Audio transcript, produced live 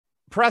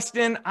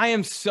Preston, I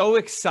am so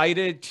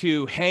excited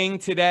to hang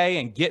today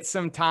and get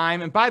some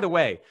time. And by the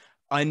way,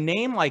 a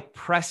name like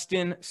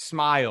Preston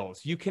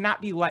Smiles, you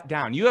cannot be let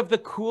down. You have the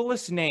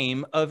coolest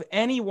name of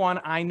anyone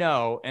I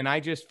know. And I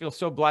just feel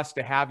so blessed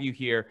to have you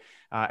here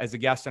as a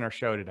guest on our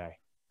show today.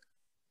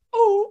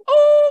 Oh,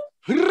 oh,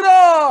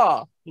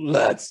 hurrah!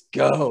 Let's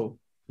go.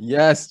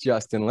 Yes,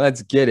 Justin,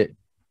 let's get it.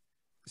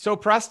 So,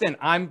 Preston,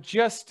 I'm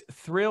just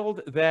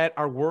thrilled that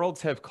our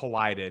worlds have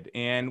collided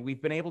and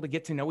we've been able to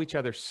get to know each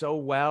other so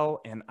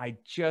well. And I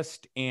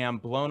just am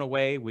blown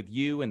away with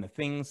you and the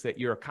things that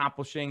you're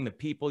accomplishing, the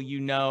people you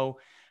know,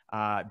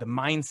 the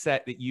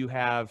mindset that you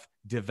have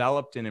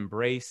developed and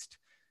embraced.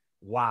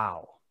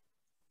 Wow.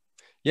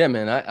 Yeah,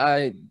 man,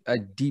 I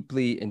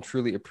deeply and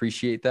truly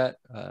appreciate that.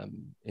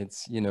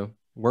 It's,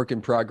 work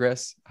in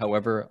progress.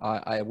 However,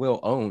 I will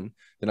own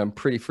that I'm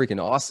pretty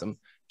freaking awesome,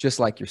 just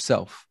like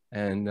yourself.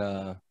 And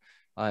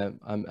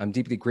I'm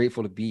deeply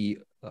grateful to be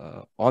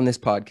on this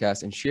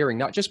podcast and sharing,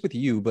 not just with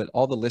you, but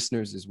all the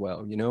listeners as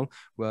well.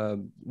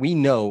 We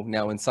know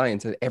now in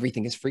science that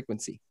everything is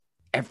frequency.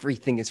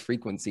 Everything is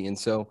frequency. And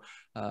so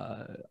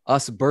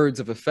us birds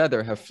of a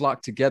feather have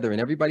flocked together,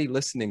 and everybody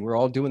listening, we're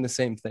all doing the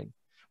same thing.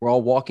 We're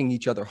all walking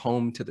each other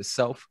home to the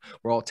self.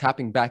 We're all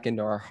tapping back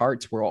into our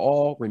hearts. We're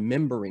all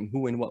remembering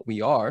who and what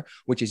we are,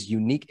 which is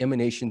unique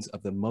emanations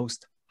of the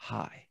Most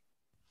High.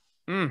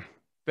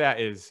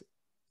 That is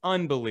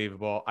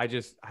unbelievable. I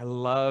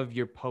love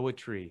your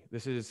poetry.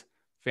 This is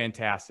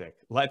fantastic.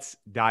 Let's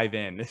dive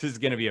in. This is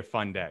going to be a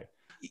fun day.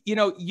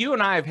 You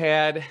and I have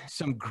had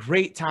some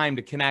great time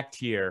to connect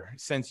here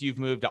since you've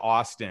moved to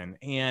Austin,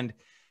 and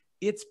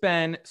it's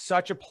been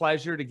such a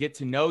pleasure to get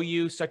to know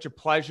you, such a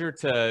pleasure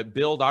to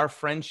build our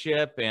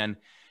friendship. And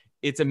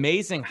it's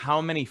amazing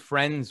how many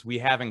friends we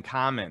have in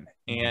common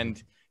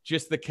and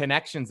just the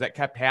connections that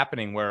kept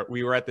happening where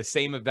we were at the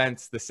same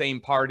events, the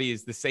same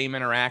parties, the same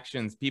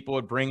interactions. People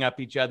would bring up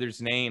each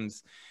other's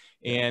names.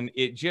 And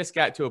it just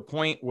got to a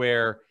point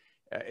where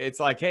it's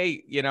like,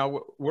 hey,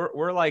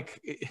 we're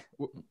like,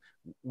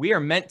 we are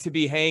meant to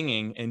be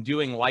hanging and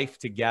doing life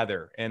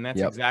together. And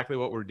that's exactly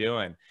what we're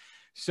doing.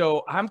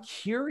 So I'm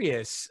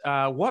curious,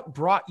 what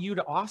brought you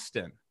to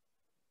Austin?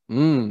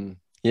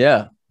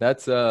 Yeah,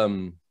 that's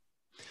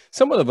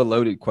somewhat of a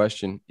loaded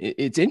question.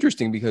 It's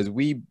interesting because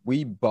we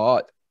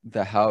bought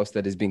the house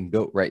that is being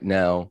built right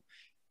now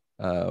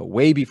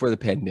way before the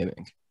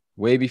pandemic,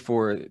 way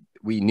before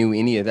we knew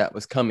any of that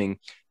was coming.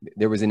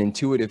 There was an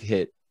intuitive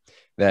hit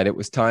that it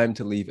was time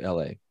to leave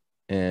LA.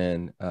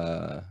 And,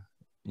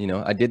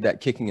 I did that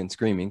kicking and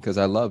screaming because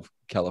I love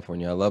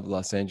California. I love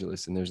Los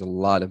Angeles, and there's a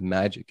lot of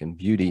magic and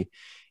beauty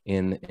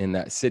in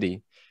that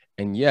city.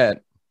 And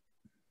yet,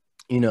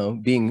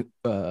 being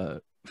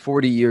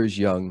 40 years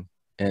young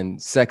and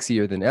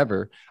sexier than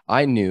ever,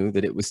 I knew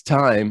that it was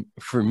time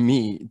for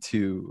me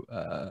to,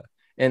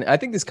 and I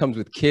think this comes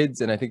with kids,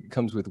 and I think it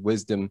comes with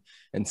wisdom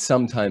and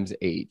sometimes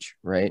age,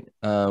 right?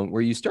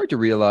 Where you start to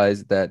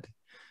realize that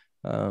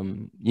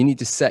you need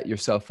to set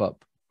yourself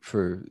up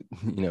for,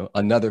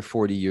 another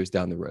 40 years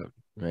down the road,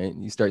 right?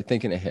 You start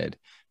thinking ahead.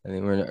 I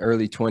think we're in the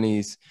early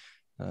 20s,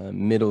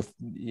 mid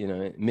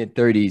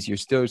 30s, you're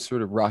still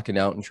sort of rocking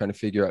out and trying to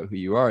figure out who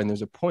you are. And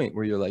there's a point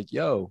where you're like,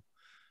 yo,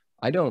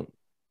 I don't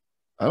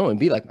want to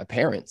be like my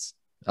parents.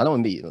 I don't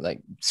want to be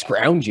like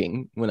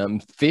scrounging when I'm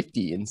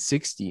 50 and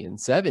 60 and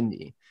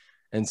 70.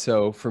 And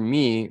so for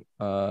me,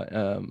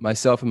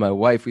 myself and my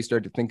wife, we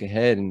started to think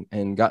ahead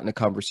and got in a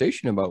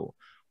conversation about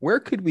where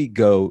could we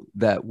go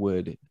that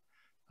would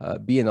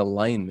be in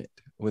alignment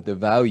with the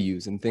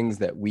values and things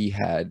that we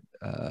had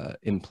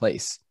in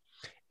place.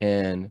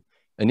 And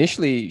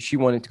initially she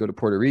wanted to go to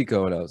Puerto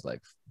Rico, and I was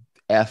like,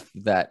 F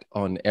that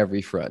on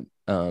every front,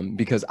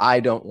 because I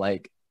didn't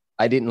like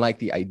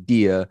the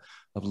idea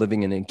of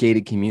living in a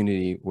gated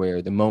community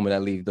where the moment I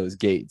leave those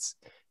gates,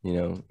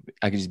 I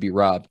could just be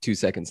robbed 2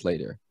 seconds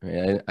later.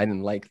 Right? I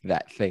didn't like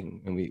that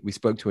thing. And we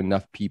spoke to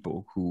enough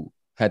people who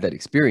had that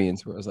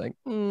experience where I was like,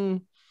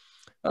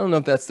 I don't know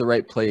if that's the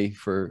right play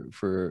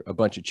for a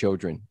bunch of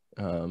children.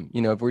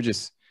 If we're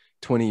just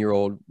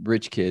 20-year-old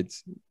rich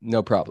kids,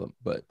 no problem.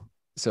 But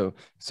so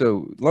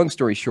long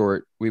story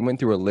short, we went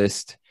through a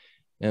list,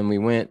 and we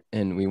went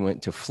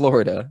to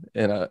Florida,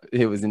 and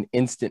it was an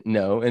instant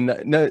no. And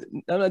no,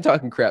 I'm not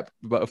talking crap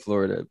about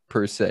Florida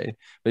per se,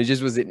 but it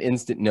just was an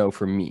instant no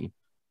for me.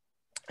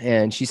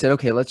 And she said,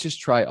 okay, let's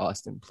just try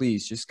Austin.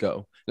 Please just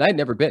go. And I had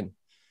never been.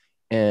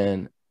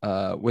 And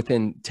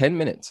within 10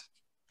 minutes,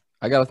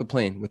 I got off the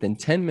plane. Within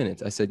 10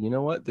 minutes, I said, you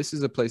know what? This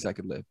is a place I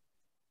could live.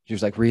 She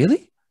was like, really?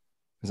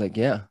 I was like,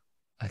 yeah,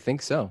 I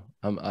think so.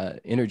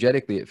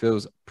 Energetically, it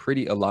feels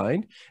pretty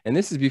aligned. And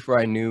this is before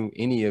I knew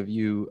any of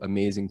you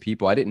amazing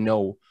people. I didn't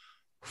know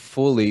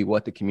fully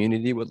what the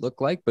community would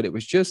look like, but it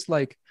was just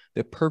like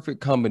the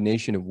perfect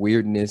combination of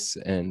weirdness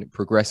and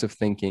progressive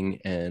thinking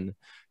and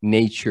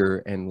nature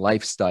and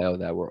lifestyle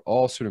that were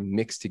all sort of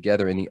mixed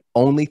together. And the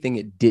only thing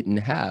it didn't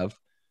have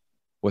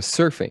was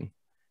surfing.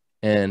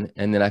 And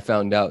then I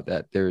found out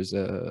that there's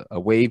a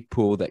wave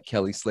pool that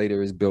Kelly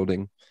Slater is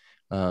building.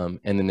 And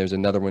then there's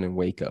another one in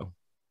Waco.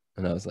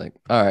 And I was like,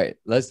 all right,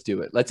 let's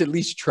do it. Let's at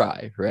least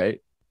try.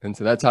 Right. And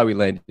so that's how we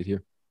landed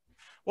here.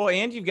 Well,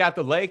 and you've got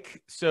the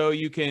lake, so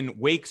you can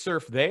wake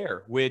surf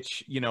there,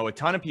 which, you know, a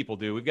ton of people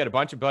do. We've got a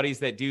bunch of buddies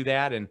that do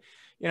that. And,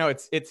 you know,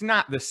 it's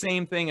not the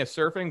same thing as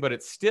surfing, but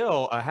it's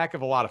still a heck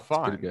of a lot of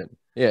fun. It's pretty good.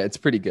 Yeah, it's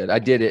pretty good. I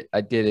did it.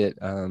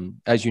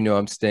 As you know,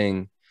 I'm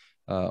staying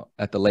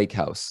at the lake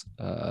house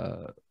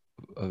of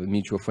a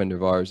mutual friend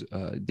of ours,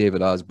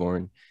 David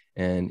Osborne,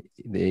 and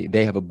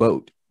they have a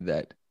boat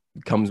that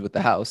comes with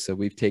the house. So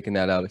we've taken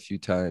that out a few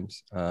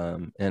times.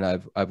 And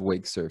I've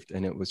wake surfed,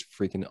 and it was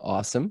freaking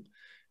awesome.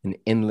 An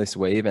endless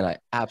wave, and I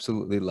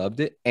absolutely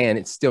loved it. And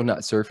it's still not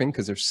surfing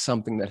because there's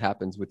something that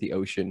happens with the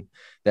ocean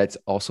that's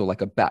also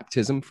like a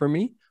baptism for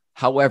me.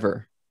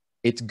 However,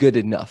 it's good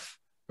enough,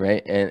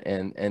 right?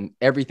 And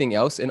everything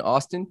else in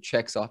Austin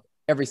checks off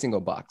every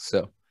single box.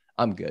 So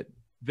I'm good.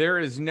 There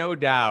is no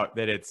doubt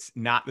that it's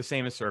not the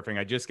same as surfing.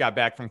 I just got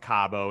back from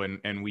Cabo,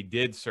 and we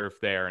did surf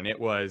there, and it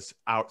was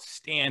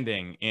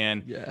outstanding.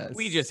 And Yes.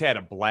 we just had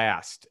a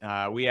blast.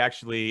 We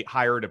actually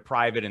hired a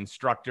private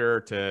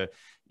instructor to,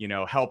 you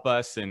know, help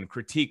us and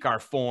critique our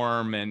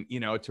form, and, you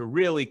know, to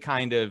really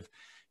kind of,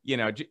 you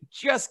know,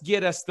 just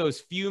get us those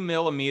few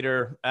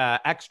millimeter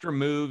extra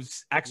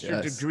moves,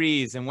 extra Yes.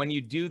 degrees. And when you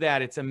do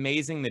that, it's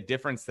amazing the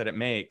difference that it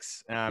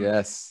makes.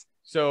 Yes.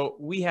 So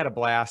we had a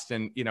blast,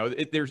 and, you know,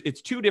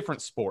 it's two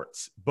different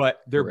sports,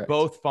 but they're Correct.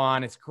 both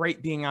fun. It's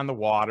great being on the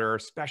water,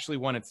 especially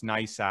when it's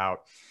nice out.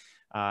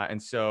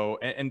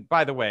 And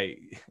by the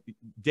way,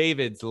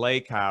 David's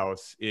lake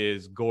house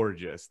is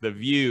gorgeous. The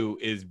view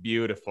is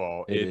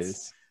beautiful.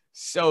 It's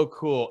so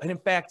cool. And in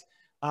fact,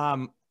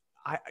 I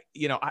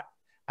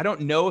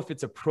don't know if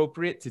it's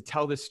appropriate to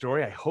tell this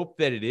story. I hope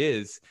that it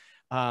is.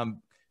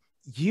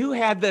 You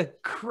had the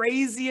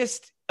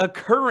craziest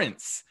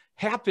occurrence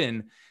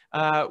happen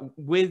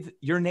with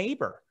your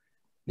neighbor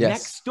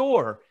next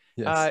door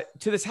to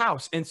this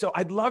house. And so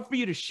I'd love for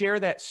you to share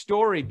that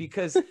story,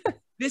 because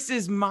this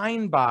is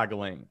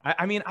mind-boggling.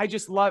 I mean,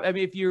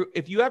 if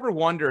you ever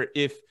wonder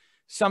if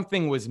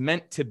something was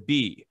meant to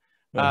be,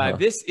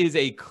 this is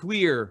a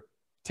clear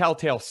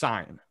telltale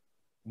sign.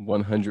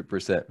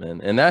 100%,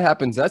 man. And that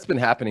happens. That's been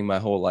happening my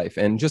whole life.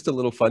 And just a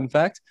little fun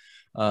fact,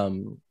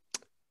 many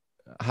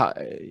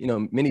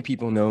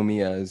people know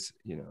me as,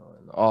 you know,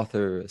 an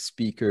author, a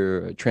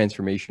speaker, a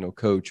transformational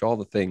coach, all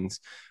the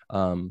things.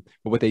 But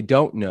what they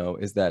don't know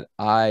is that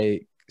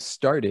I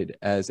started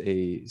as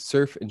a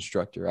surf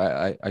instructor.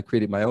 I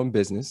created my own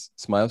business,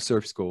 Smiles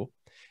Surf School,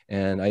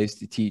 and I used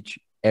to teach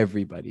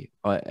everybody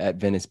at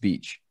Venice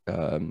Beach.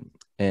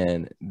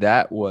 And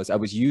I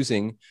was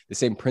using the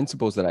same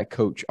principles that I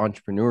coach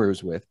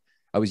entrepreneurs with,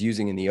 I was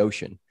using in the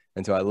ocean.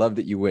 And so I love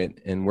that you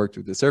went and worked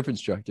with the surf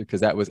instructor,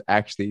 because that was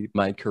actually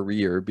my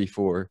career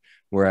before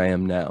where I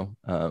am now.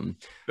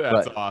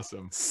 That's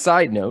awesome.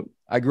 Side note,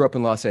 I grew up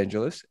in Los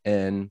Angeles,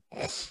 and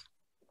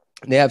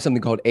they have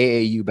something called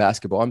AAU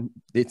basketball.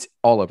 It's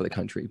all over the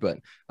country, but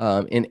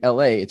in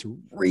LA, it's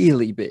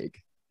really big,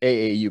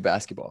 AAU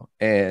basketball.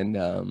 And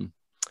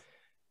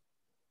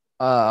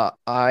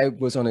I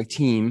was on a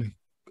team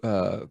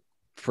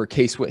for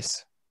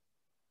K-Swiss.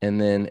 And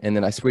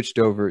then I switched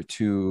over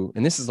to,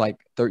 and this is like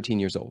 13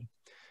 years old.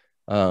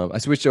 I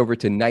switched over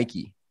to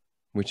Nike,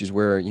 which is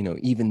where, you know,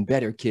 even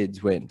better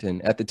kids went.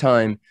 And at the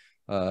time,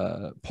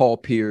 Paul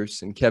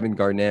Pierce and Kevin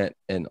Garnett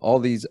and all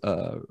these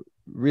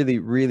really,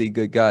 really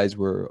good guys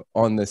were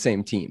on the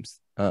same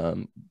teams.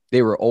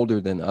 They were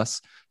older than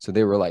us. So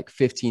they were like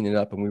 15 and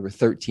up, and we were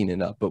 13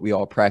 and up, but we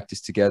all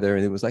practiced together,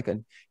 and it was like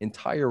an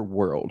entire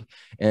world.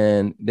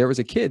 And there was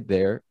a kid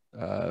there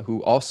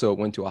who also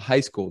went to a high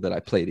school that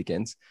I played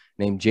against,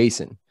 named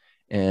Jason.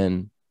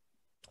 And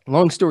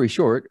long story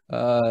short,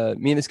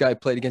 me and this guy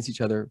played against each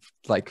other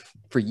like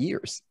for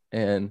years.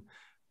 And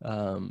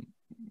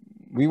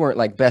we weren't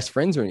like best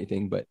friends or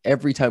anything, but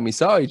every time we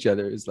saw each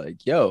other, it's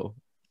like, yo,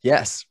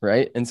 yes,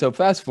 right? And so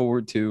fast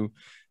forward to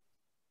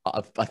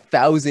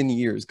 1,000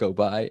 years go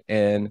by,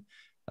 and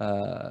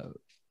the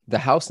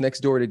house next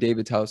door to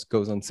David's house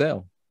goes on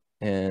sale.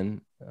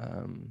 And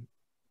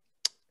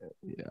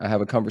I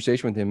have a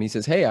conversation with him. He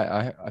says, hey,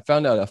 I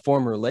found out a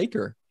former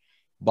Laker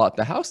bought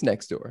the house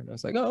next door. And I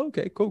was like, oh,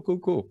 okay,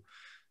 cool.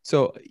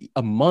 So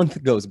a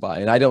month goes by,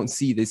 and I don't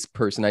see this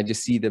person. I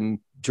just see them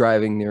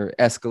driving their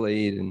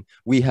Escalade, and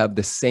we have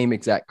the same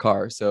exact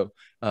car. So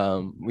I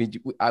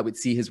would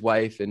see his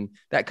wife and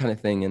that kind of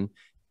thing.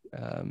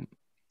 And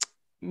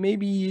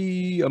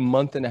maybe a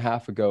month and a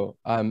half ago,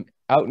 I'm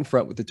out in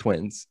front with the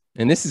twins.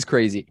 And this is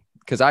crazy,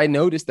 because I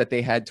noticed that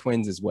they had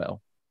twins as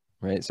well,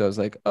 right? So I was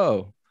like,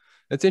 oh,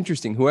 that's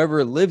interesting.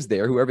 Whoever lives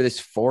there, whoever this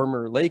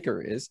former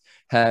Laker is,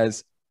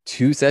 has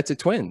 2 sets of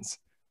twins,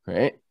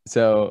 right?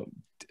 So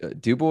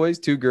 2 boys,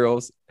 2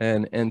 girls.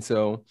 And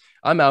so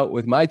I'm out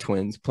with my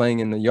twins playing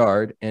in the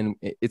yard, and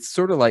it's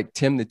sort of like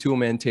Tim the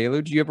Toolman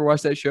Taylor. Did you ever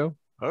watch that show?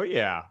 Oh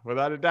yeah,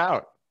 without a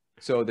doubt.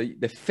 So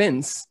the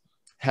fence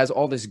has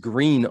all this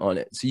green on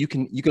it. So you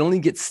can only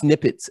get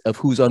snippets of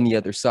who's on the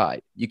other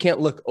side. You can't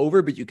look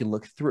over, but you can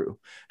look through.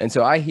 And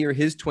so I hear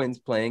his twins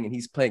playing, and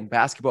he's playing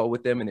basketball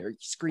with them, and they're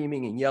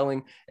screaming and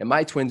yelling, and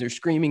my twins are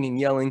screaming and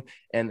yelling.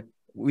 And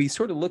we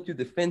sort of look through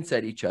the fence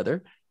at each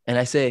other, and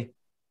I say,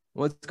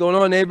 "What's going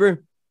on,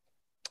 neighbor?"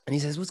 And he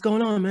says, "What's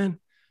going on, man?"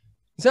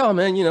 I said, "Oh,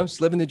 man,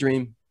 just living the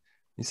dream."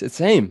 He said,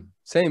 same.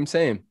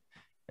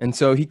 And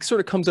so he sort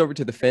of comes over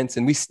to the fence,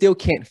 and we still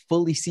can't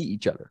fully see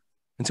each other.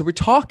 And so we're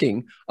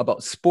talking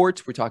about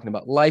sports. We're talking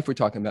about life. We're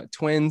talking about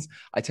twins.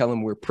 I tell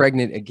him we're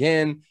pregnant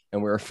again,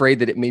 and we're afraid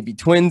that it may be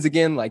twins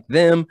again, like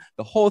them,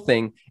 the whole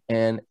thing.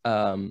 And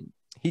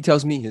he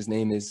tells me his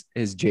name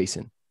is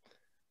Jason.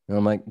 And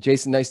I'm like,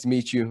 "Jason, nice to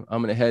meet you.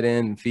 I'm going to head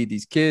in and feed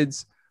these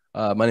kids.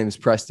 My name is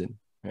Preston."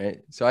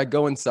 Right. So I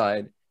go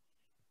inside,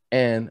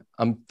 and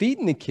I'm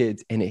feeding the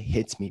kids, and it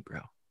hits me, bro.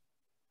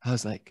 I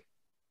was like,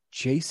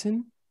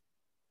 Jason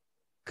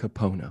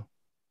Capono,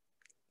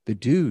 the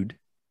dude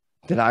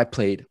that I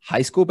played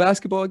high school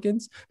basketball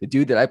against, the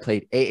dude that I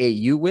played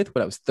AAU with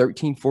when I was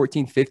 13,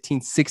 14,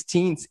 15,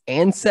 16,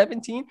 and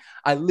 17.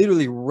 I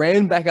literally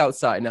ran back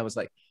outside, and I was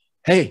like,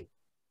 "Hey." And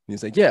he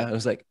was like, "Yeah." I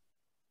was like,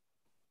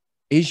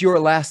 does your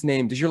last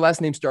name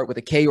start with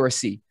a K or a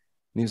C?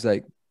 And he was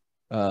like,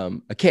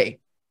 a K.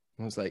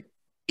 I was like,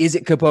 "Is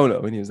it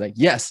Capono?" And he was like,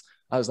 "Yes."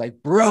 I was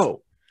like,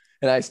 "Bro."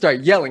 And I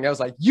started yelling. I was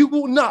like, "You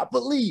will not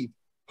believe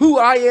who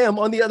I am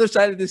on the other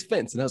side of this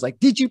fence." And I was like,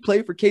 "Did you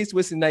play for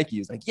K-Swiss and Nike?" He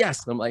was like,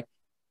 "Yes." And I'm like,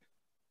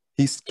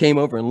 he came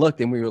over and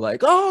looked, and we were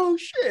like, "Oh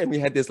shit." And we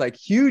had this like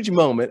huge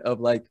moment of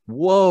like,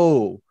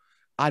 whoa,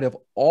 out of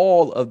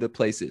all of the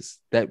places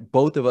that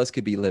both of us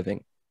could be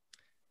living,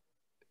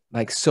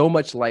 like so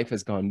much life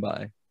has gone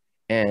by,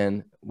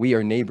 and we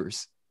are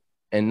neighbors,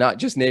 and not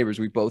just neighbors.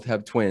 We both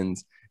have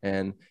twins.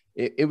 And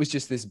it was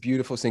just this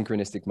beautiful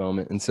synchronistic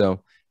moment. And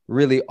so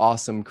really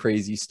awesome,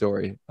 crazy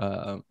story.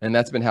 And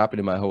that's been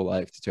happening my whole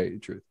life, to tell you the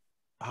truth.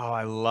 Oh,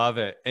 I love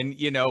it. And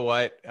you know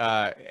what?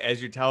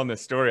 As you're telling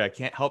this story, I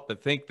can't help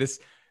but think this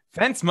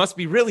fence must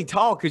be really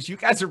tall, because you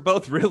guys are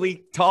both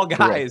really tall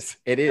guys.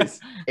 Correct.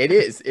 It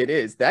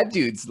is. That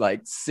dude's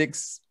like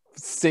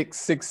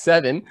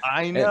 6'7".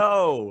 I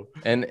know.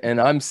 And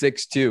I'm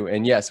 6'2".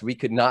 And yes, we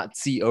could not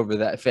see over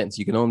that fence.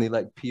 You can only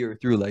like peer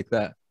through like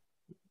that.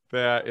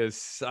 That is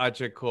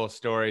such a cool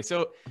story.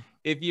 So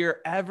if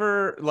you're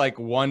ever like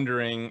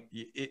wondering,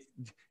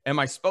 am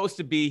I supposed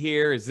to be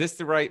here? Is this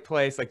the right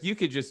place? Like, you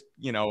could just,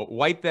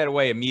 wipe that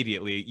away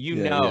immediately.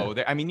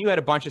 That, I mean, you had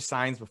a bunch of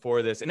signs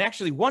before this. And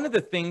actually, one of the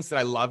things that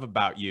I love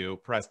about you,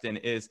 Preston,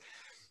 is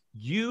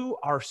you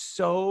are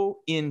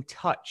so in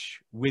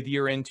touch with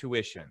your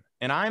intuition.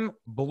 And I'm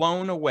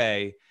blown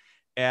away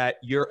at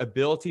your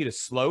ability to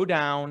slow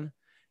down,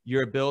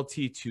 your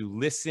ability to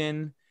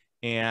listen,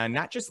 and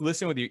not just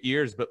listen with your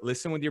ears, but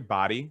listen with your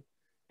body,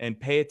 and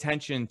pay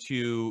attention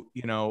to,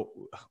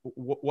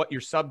 what your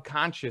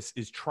subconscious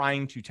is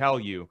trying to tell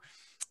you.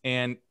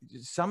 And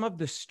some of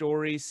the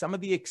stories, some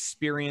of the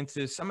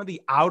experiences, some of the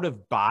out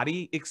of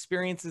body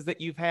experiences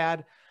that you've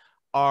had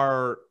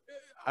are,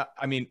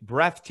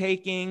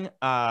 breathtaking.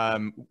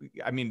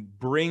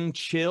 Bring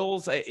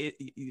chills,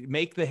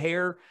 make the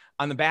hair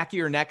on the back of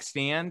your neck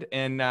stand.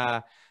 And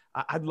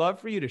I'd love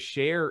for you to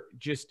share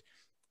just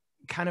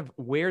kind of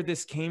where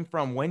this came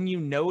from, when you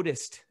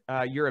noticed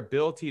your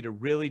ability to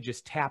really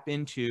just tap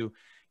into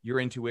your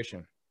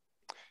intuition.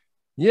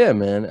 Yeah,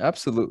 man,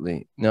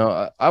 absolutely.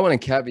 Now, I want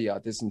to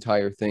caveat this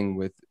entire thing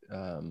with,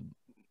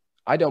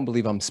 I don't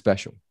believe I'm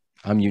special.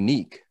 I'm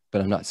unique,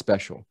 but I'm not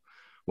special.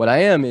 What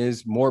I am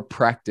is more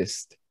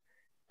practiced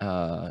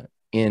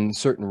in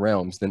certain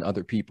realms than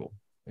other people.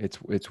 It's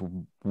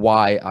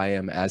why I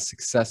am as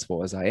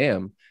successful as I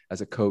am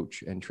as a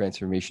coach and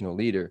transformational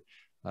leader.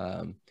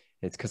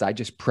 It's because I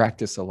just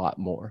practice a lot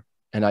more,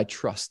 and I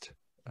trust.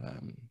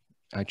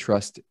 I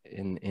trust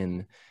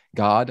in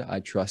God. I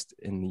trust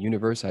in the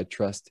universe. I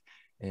trust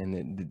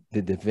in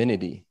the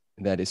divinity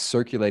that is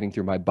circulating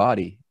through my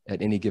body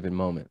at any given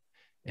moment.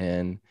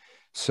 And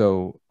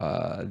so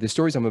the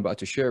stories I'm about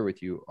to share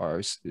with you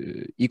are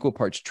equal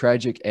parts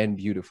tragic and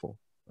beautiful.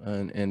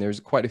 And there's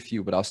quite a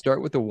few, but I'll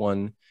start with the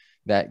one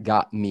that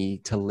got me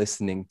to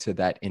listening to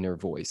that inner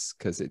voice,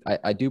 because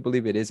I do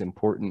believe it is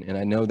important. And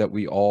I know that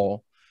we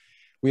all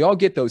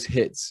get those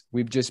hits.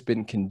 We've just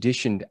been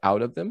conditioned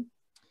out of them.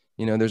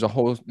 There's a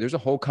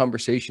whole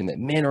conversation that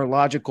men are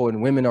logical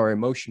and women are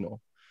emotional.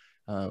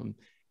 And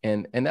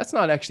that's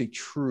not actually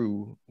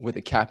true with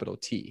a capital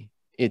T.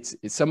 It's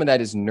some of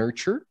that is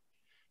nurture,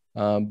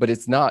 but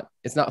it's not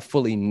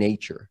fully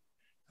nature.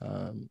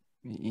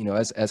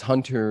 As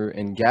hunter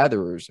and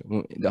gatherers,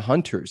 the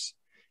hunters,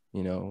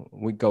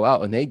 would go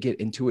out and they get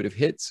intuitive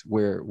hits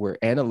where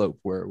antelope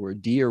were, where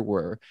deer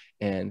were,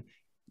 and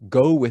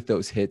go with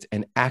those hits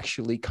and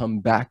actually come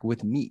back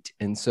with meat.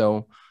 And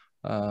so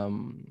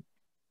I'm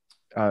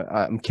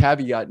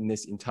caveating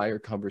this entire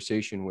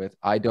conversation with,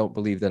 I don't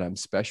believe that I'm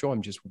special.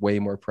 I'm just way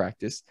more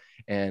practiced.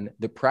 And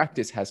the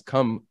practice has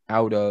come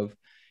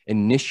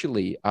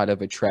initially out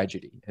of a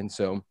tragedy. And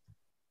so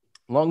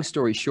long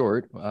story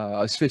short,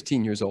 I was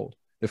 15 years old,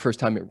 the first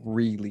time it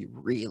really,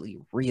 really,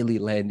 really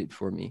landed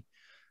for me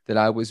that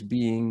I was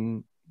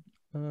being,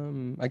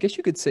 I guess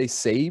you could say,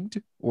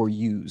 saved or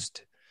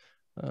used.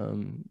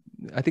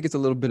 I think it's a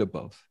little bit of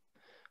both.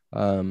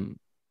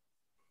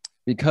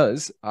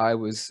 Because I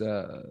was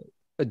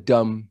a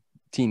dumb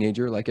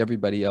teenager like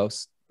everybody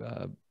else,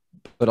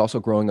 but also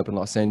growing up in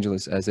Los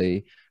Angeles as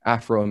a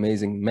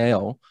Afro-amazing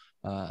male,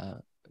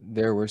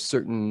 there were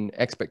certain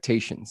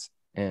expectations,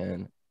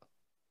 and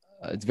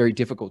it's very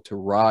difficult to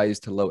rise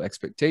to low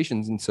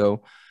expectations. And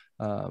so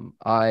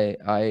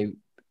I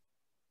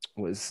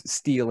was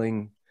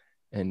stealing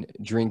and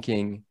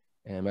drinking,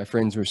 and my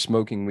friends were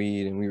smoking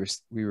weed, and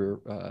we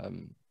were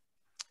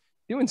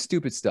doing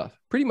stupid stuff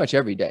pretty much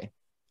every day.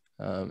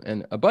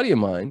 And a buddy of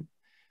mine,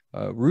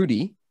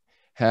 Rudy,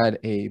 had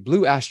a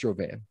blue Astro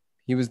van.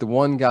 He was the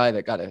one guy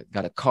that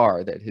got a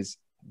car that his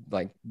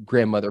like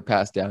grandmother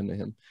passed down to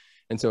him.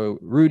 And so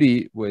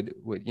Rudy would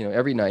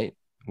every night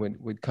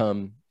would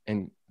come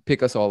and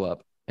pick us all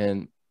up.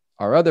 And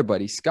our other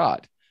buddy,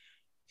 Scott,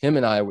 him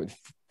and I would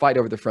fight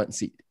over the front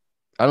seat.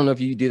 I don't know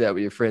if you do that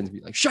with your friends,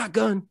 be like,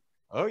 shotgun.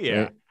 Oh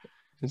yeah. Right?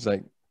 It's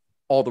like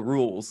all the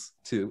rules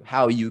to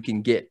how you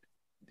can get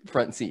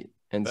front seat.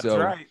 And That's so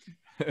right.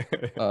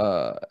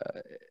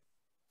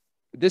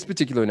 This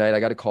particular night, I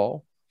got a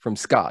call from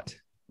Scott.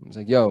 I was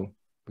like, yo,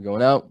 we're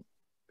going out.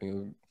 We're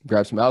going to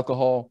grab some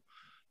alcohol.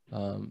 We're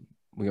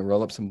going to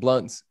roll up some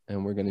blunts,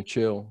 and we're going to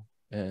chill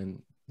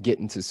and get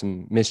into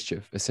some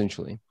mischief,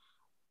 essentially.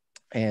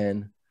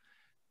 And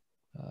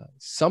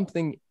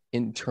something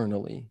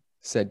internally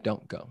said,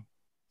 don't go.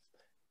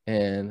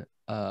 And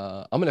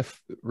I'm going to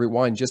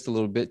rewind just a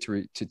little bit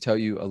to tell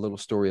you a little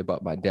story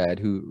about my dad,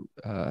 who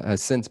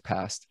has since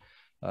passed.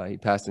 He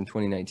passed in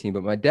 2019.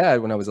 But my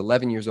dad, when I was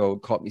 11 years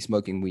old, caught me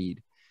smoking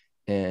weed.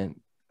 And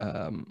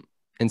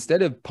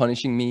instead of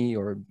punishing me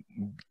or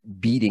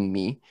beating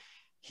me,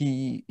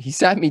 he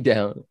sat me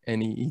down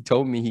and he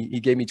told me, he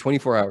gave me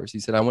 24 hours. He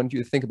said, I want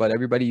you to think about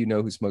everybody you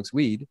know who smokes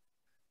weed.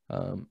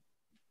 And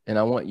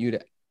I want you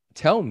to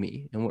tell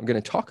me, and we're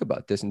going to talk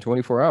about this in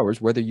 24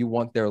 hours, whether you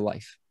want their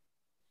life.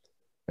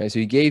 Right? So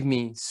he gave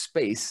me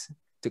space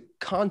to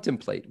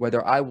contemplate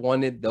whether I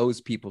wanted those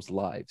people's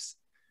lives.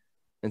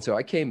 And so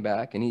I came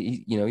back,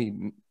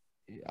 and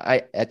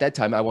at that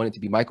time I wanted to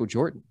be Michael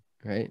Jordan,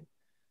 right?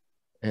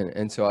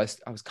 And so I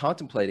was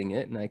contemplating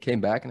it, and I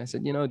came back and I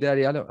said,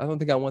 Daddy, I don't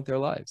think I want their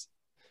lives.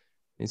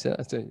 And he said,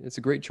 it's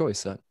a great choice,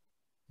 son.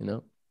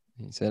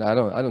 He said, I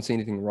don't see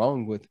anything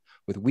wrong with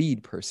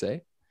weed per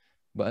se,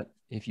 but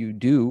if you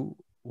do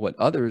what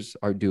others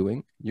are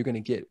doing, you're going to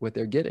get what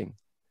they're getting.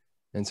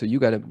 And so you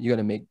got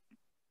to make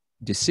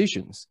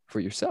decisions for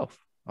yourself.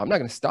 I'm not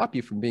going to stop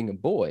you from being a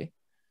boy,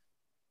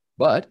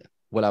 but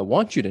what I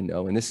want you to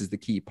know, and this is the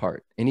key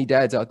part, any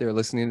dads out there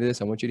listening to this,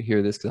 I want you to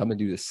hear this because I'm going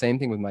to do the same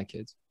thing with my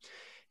kids.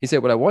 He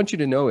said, what I want you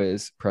to know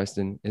is,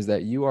 Preston, is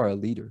that you are a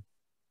leader.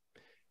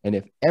 And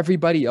if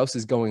everybody else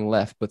is going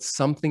left, but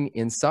something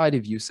inside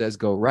of you says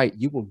go right,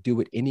 you will do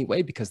it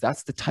anyway because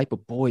that's the type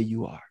of boy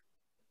you are.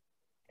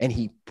 And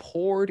he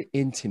poured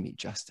into me,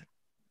 Justin.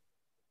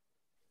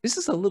 This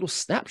is a little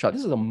snapshot.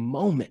 This is a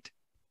moment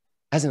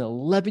as an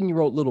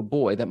 11-year-old little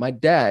boy that my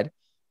dad,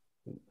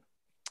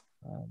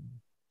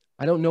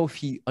 I don't know if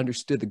he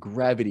understood the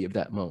gravity of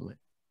that moment.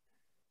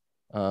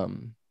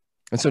 And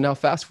so now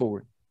fast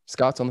forward,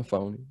 Scott's on the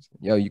phone. He's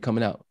like, yo, you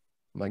coming out?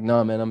 I'm like,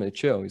 nah, man, I'm going to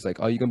chill. He's like,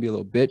 oh, you going to be a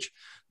little bitch?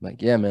 I'm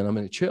like, yeah, man, I'm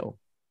going to chill.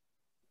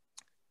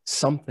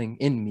 Something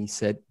in me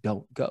said,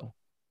 don't go.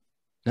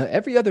 Now,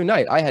 every other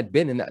night I had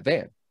been in that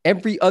van.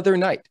 Every other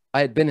night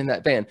I had been in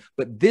that van.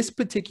 But this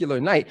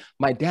particular night,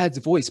 my dad's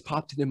voice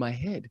popped into my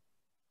head.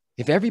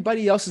 If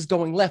everybody else is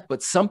going left,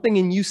 but something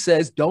in you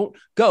says, don't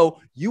go,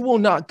 you will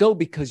not go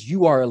because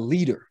you are a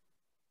leader.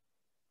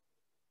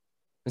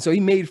 And so he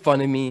made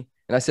fun of me.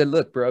 And I said,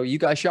 look, bro, you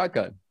got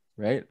shotgun,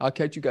 right? I'll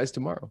catch you guys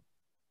tomorrow.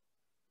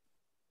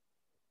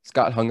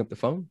 Scott hung up the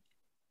phone.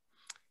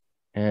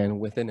 And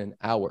within an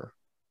hour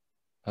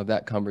of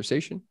that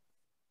conversation,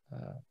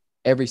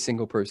 every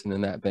single person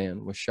in that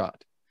van was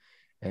shot.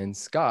 And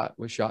Scott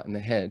was shot in the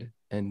head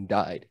and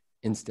died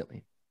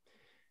instantly.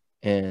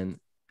 And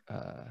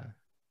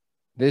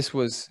this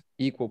was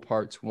equal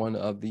parts one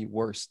of the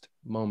worst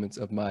moments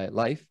of my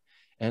life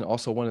and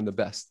also one of the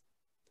best,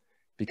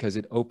 because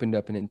it opened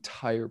up an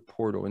entire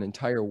portal, an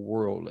entire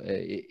world.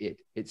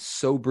 It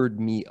sobered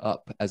me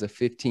up as a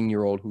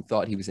 15-year-old who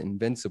thought he was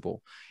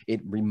invincible. It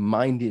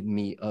reminded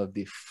me of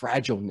the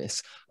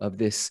fragileness of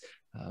this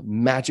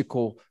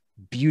magical,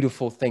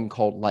 beautiful thing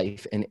called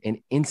life, and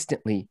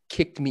instantly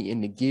kicked me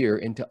into gear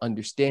into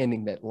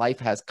understanding that life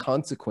has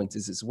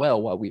consequences as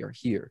well while we are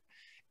here.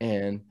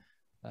 And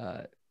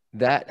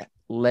that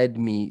led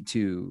me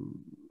to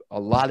a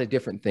lot of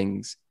different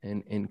things,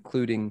 and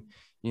including,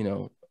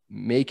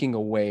 making a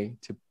way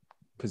to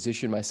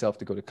position myself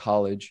to go to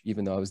college,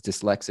 even though I was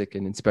dyslexic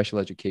and in special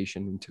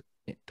education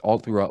all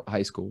throughout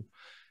high school.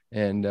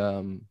 And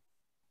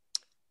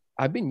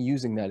I've been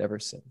using that ever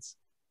since.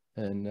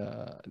 And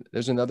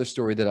there's another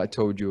story that I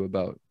told you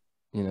about,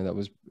 that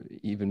was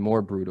even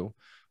more brutal,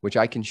 which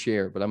I can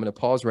share, but I'm going to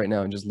pause right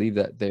now and just leave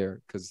that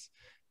there because,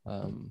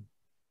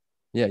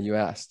 yeah, you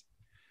asked.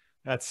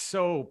 That's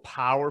so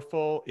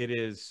powerful. It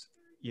is,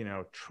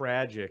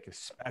 tragic,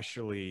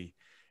 especially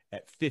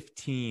at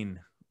 15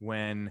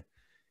 when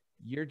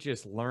you're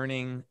just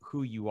learning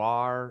who you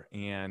are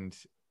and,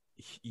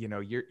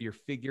 you're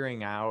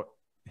figuring out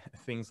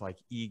things like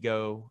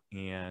ego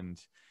and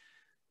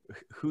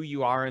who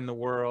you are in the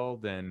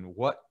world and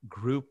what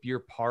group you're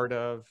part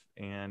of.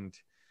 And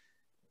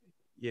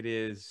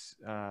it's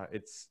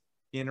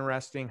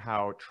interesting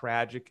how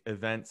tragic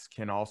events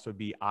can also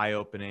be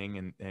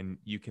eye-opening, and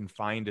you can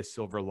find a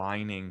silver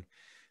lining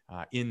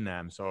in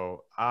them.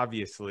 So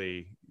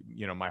obviously,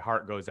 my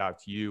heart goes out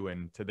to you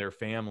and to their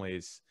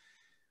families.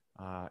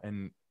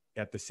 And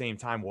at the same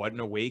time, what an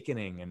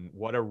awakening and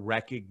what a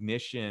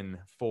recognition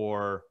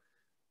for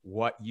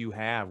what you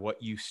have,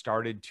 what you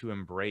started to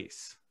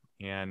embrace.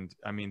 And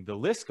I mean, the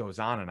list goes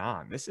on and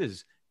on. This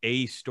is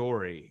a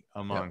story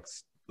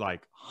amongst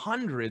like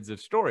hundreds of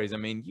stories. I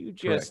mean, you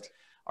just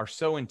are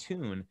so in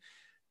tune,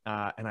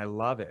 and I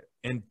love it.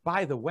 And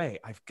by the way,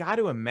 I've got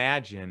to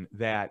imagine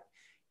that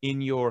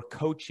in your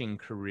coaching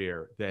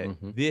career that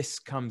this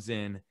comes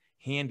in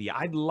handy.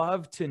 I'd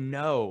love to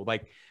know,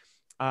 like,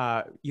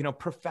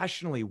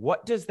 professionally,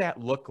 what does that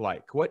look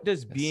like? What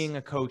does being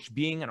a coach,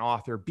 being an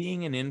author,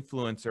 being an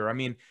influencer? I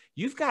mean,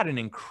 you've got an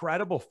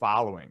incredible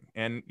following,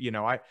 and,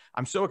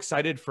 I'm so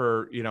excited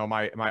for,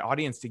 my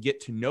audience to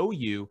get to know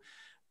you.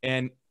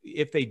 And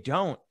if they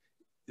don't,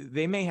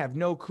 they may have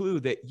no clue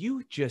that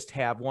you just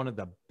have one of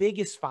the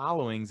biggest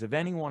followings of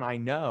anyone I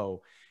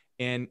know.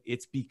 And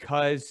it's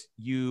because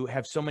you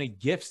have so many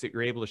gifts that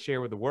you're able to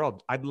share with the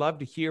world. I'd love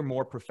to hear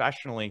more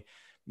professionally,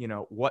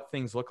 what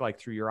things look like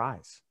through your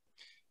eyes.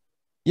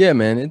 Yeah,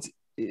 man,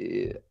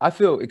 I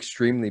feel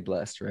extremely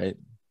blessed, right?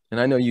 And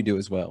I know you do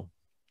as well,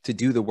 to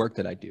do the work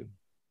that I do.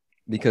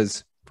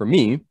 Because for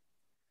me,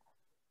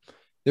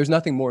 there's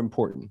nothing more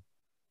important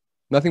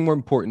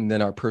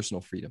than our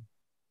personal freedom.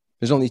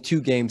 There's only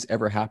 2 games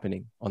ever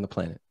happening on the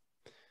planet.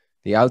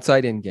 The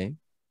outside in game,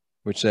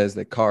 which says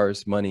that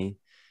cars, money,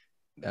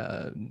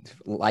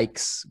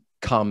 likes,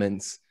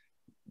 comments,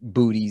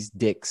 booties,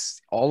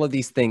 dicks, all of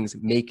these things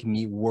make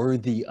me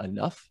worthy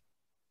enough.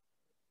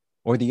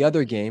 Or the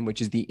other game,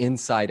 which is the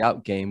inside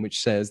out game, which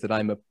says that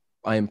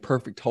I am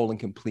perfect, whole, and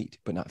complete,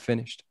 but not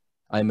finished.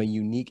 I am a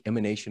unique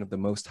emanation of the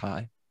Most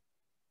High.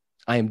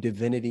 I am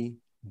divinity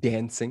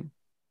dancing.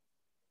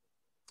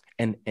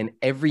 And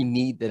every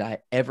need that I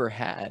ever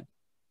had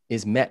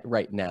is met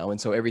right now.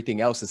 And so everything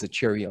else is a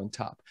cherry on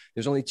top.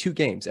 There's only 2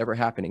 games ever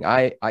happening.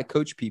 I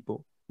coach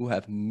people who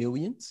have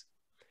millions,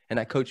 and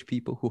I coach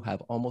people who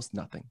have almost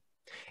nothing.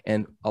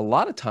 And a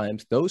lot of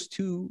times those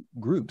 2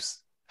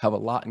 groups have a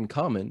lot in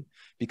common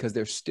because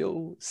they're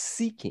still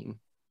seeking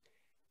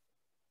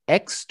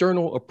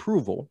external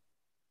approval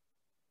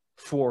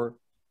for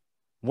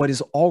what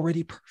is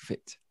already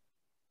perfect.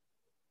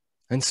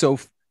 And so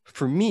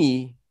for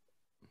me,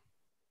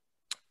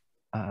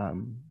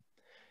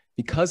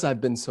 because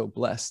I've been so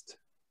blessed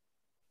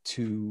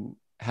to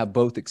have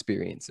both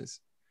experiences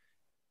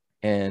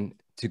and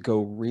to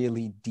go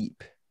really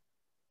deep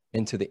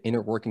into the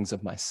inner workings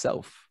of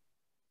myself,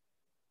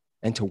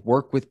 and to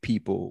work with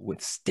people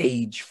with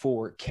stage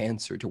 4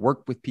 cancer, to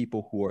work with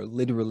people who are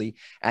literally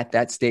at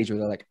that stage where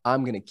they're like,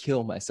 I'm going to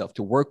kill myself,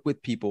 to work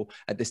with people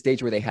at the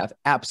stage where they have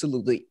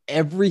absolutely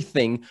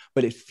everything,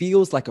 but it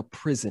feels like a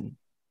prison,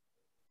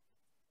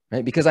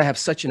 right? Because I have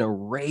such an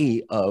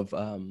array of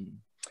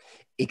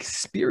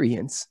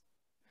experience,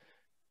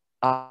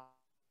 I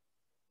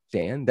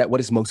understand that what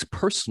is most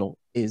personal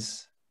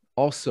is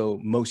also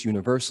most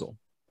universal.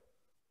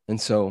 And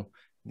so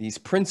these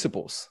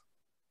principles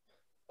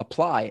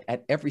apply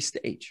at every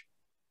stage.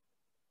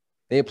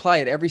 They apply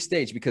at every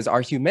stage because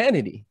our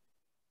humanity,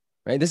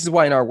 right? This is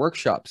why in our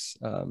workshops,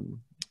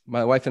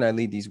 my wife and I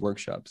lead these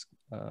workshops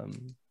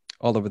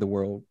all over the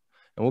world,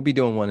 and we'll be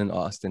doing one in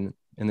Austin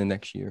in the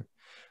next year.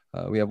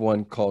 We have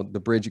one called the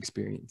Bridge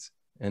Experience.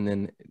 And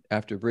then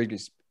after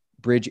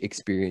Bridge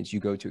Experience, you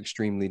go to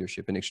Extreme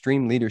Leadership. And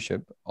Extreme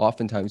Leadership,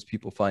 oftentimes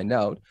people find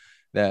out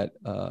that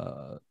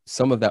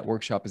some of that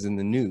workshop is in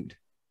the nude.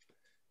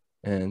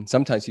 And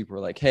sometimes people are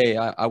like, hey,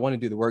 I want to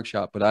do the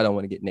workshop, but I don't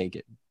want to get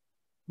naked.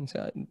 And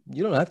so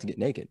you don't have to get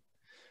naked.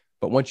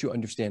 But once you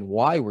understand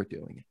why we're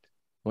doing it,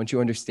 once you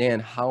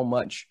understand how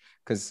much,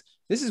 because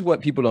this is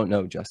what people don't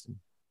know, Justin.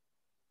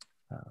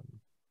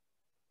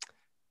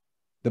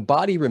 The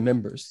body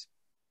remembers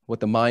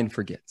what the mind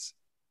forgets.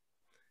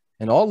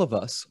 And all of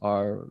us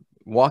are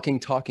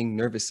walking, talking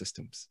nervous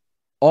systems.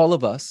 All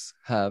of us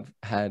have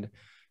had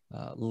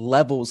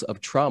levels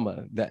of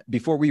trauma that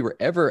before we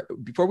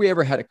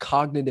ever had a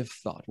cognitive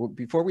thought,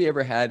 before we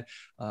ever had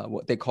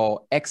what they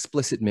call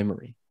explicit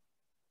memory,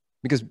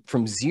 because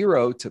from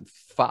 0 to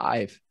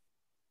 5,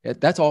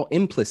 that's all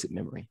implicit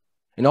memory.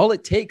 And all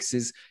it takes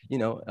is,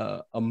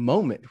 a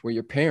moment where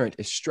your parent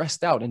is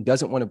stressed out and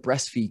doesn't want to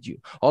breastfeed you.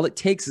 All it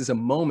takes is a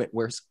moment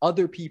where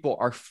other people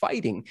are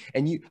fighting,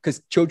 and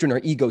because children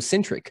are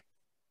egocentric,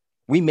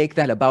 we make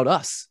that about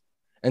us.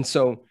 And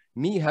so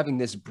me having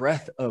this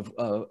breadth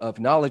of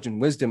knowledge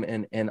and wisdom,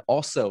 and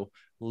also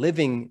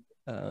living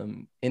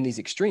in these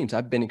extremes.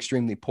 I've been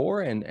extremely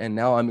poor, and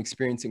now I'm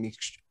experiencing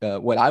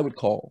what I would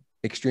call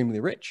extremely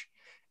rich.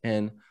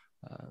 And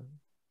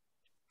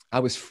I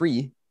was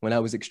free when I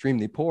was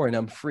extremely poor, and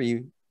I'm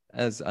free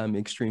as I'm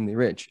extremely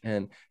rich.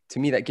 And to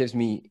me, that gives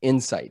me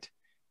insight.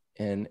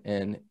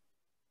 And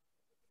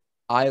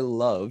I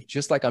love,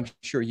 just like I'm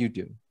sure you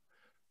do,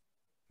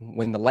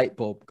 when the light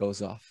bulb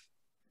goes off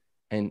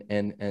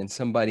and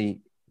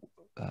somebody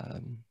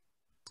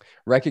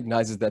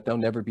recognizes that they'll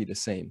never be the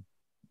same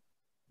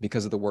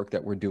because of the work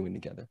that we're doing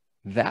together.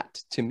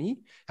 That, to me,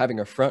 having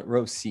a front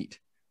row seat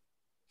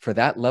for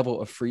that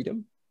level of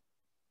freedom,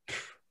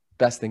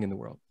 best thing in the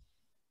world.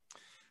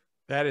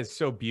 That is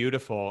so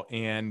beautiful.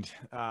 And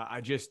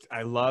I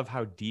love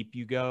how deep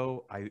you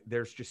go.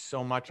 There's just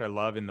so much I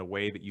love in the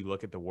way that you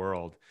look at the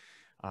world.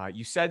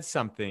 You said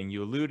something,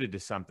 you alluded to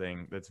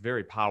something that's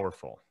very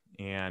powerful.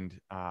 And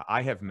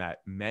I have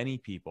met many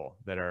people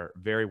that are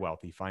very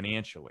wealthy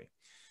financially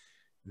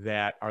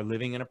that are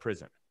living in a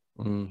prison.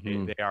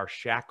 Mm-hmm. They are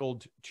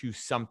shackled to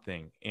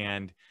something.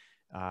 And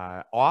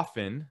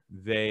often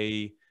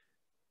they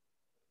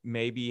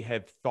maybe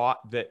have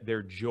thought that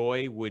their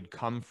joy would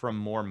come from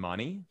more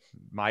money.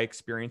 My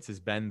experience has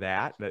been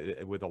that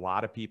with a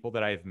lot of people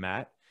that I've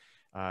met,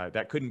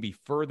 that couldn't be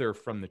further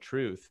from the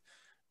truth.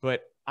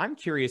 But I'm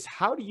curious,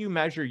 how do you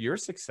measure your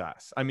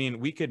success? I mean,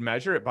 we could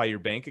measure it by your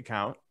bank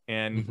account,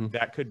 and mm-hmm.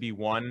 that could be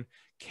one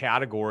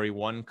category,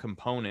 one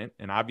component.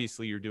 And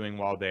obviously you're doing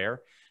well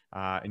there.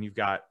 And you've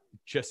got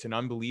just an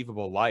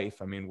unbelievable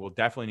life. I mean, we'll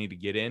definitely need to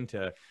get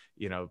into,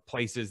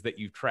 places that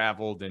you've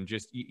traveled, and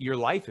just your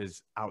life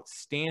is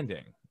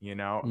outstanding,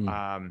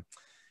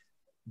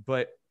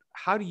 but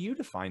how do you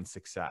define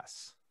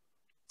success?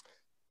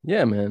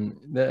 Yeah, man,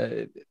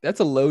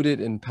 that's a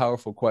loaded and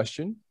powerful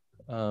question.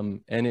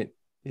 And it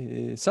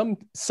is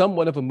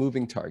somewhat of a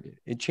moving target.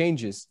 It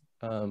changes.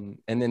 And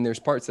then there's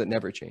parts that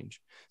never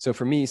change. So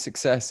for me,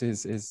 success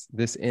is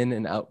this in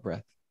and out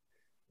breath,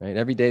 right?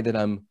 Every day that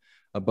I'm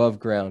above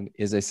ground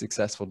is a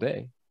successful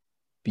day,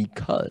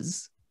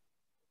 because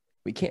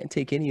we can't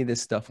take any of this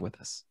stuff with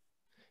us.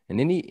 And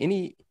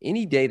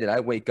any day that I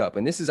wake up,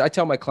 and I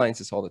tell my clients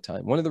this all the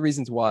time. One of the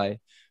reasons why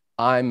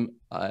I'm,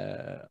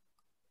 and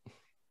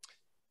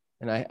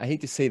I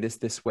hate to say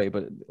this way,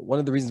 but one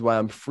of the reasons why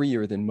I'm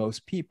freer than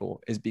most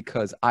people is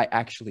because I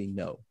actually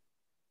know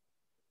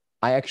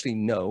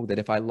that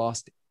if I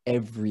lost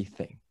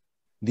everything,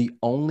 the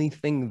only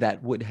thing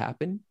that would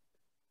happen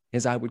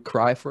is I would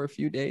cry for a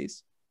few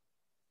days.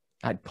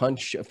 I'd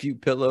punch a few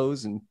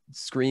pillows and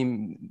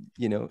scream,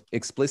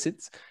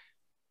 explicits.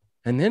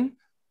 And then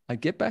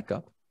I'd get back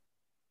up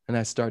and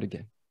I'd start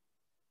again.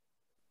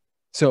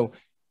 So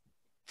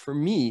for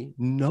me,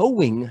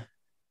 knowing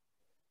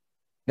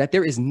that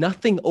there is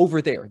nothing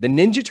over there, the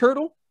Ninja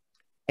Turtle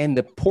and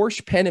the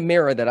Porsche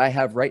Panamera that I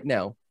have right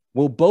now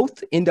will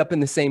both end up in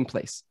the same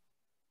place.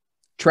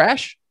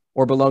 Trash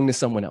or belong to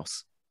someone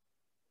else.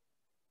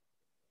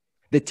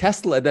 The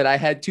Tesla that I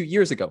had 2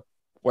 years ago,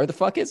 where the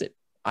fuck is it?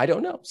 I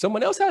don't know.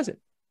 Someone else has it.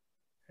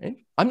 Right?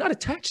 I'm not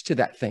attached to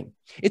that thing.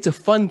 It's a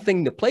fun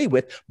thing to play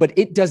with, but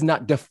it does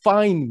not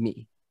define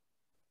me.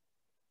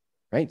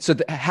 Right? So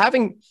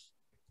having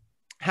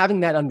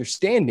that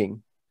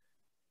understanding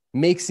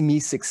makes me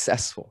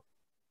successful,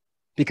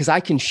 because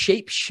I can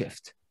shape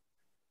shift.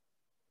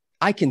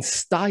 I can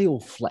style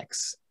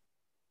flex.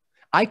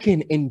 I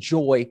can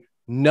enjoy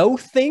no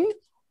thing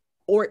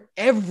or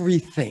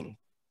everything.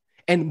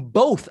 And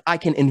both I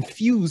can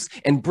infuse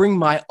and bring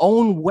my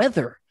own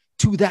weather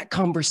to that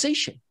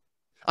conversation.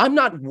 I'm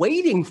not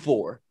waiting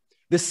for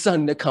the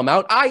sun to come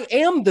out. I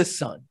am the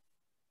sun.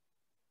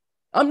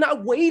 I'm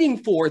not waiting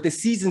for the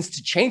seasons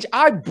to change.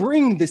 I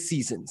bring the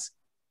seasons.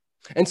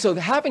 And so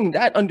having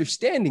that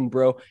understanding,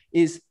 bro,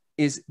 is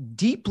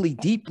deeply,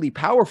 deeply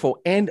powerful.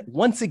 And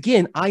once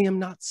again, I am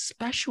not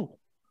special.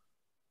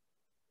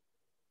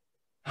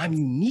 I'm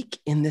unique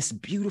in this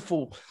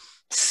beautiful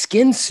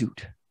skin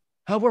suit.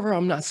 However,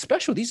 I'm not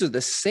special. These are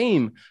the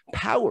same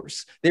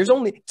powers. There's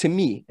only, to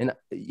me, and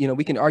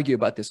we can argue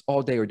about this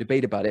all day or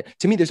debate about it.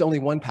 To me, there's only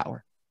one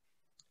power.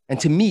 And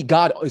to me,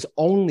 God is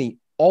only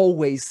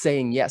always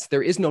saying yes.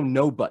 There is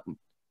no button.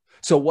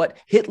 So what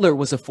Hitler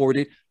was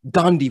afforded,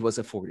 Gandhi was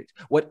afforded.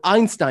 What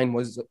Einstein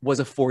was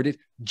afforded,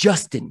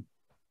 Justin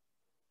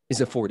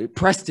is afforded.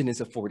 Preston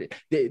is afforded.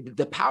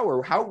 The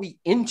power, how we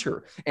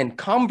enter and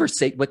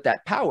conversate with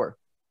that power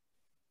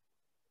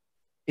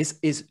is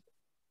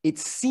it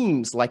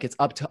seems like it's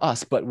up to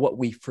us, but what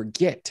we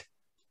forget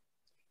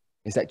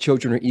is that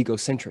children are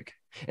egocentric.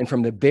 And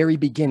from the very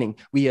beginning,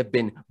 we have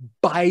been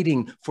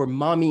biting for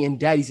mommy and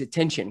daddy's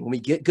attention. When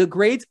we get good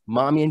grades,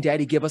 mommy and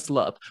daddy give us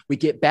love. We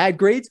get bad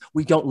grades,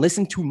 we don't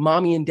listen to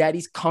mommy and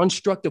daddy's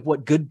construct of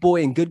what good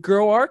boy and good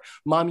girl are.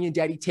 Mommy and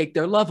daddy take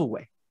their love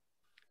away.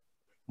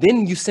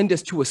 Then you send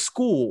us to a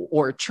school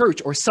or a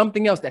church or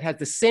something else that has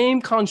the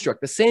same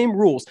construct, the same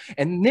rules.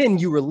 And then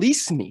you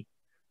release me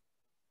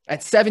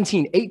at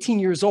 17, 18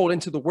 years old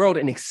into the world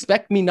and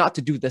expect me not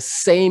to do the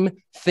same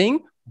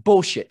thing?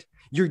 Bullshit.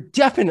 you're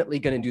definitely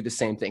going to do the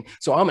same thing.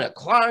 So I'm going to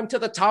climb to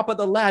the top of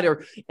the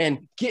ladder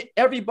and get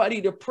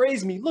everybody to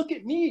praise me. Look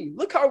at me.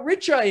 Look how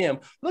rich I am.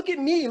 Look at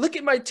me. Look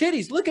at my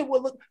titties. Look at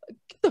what, look,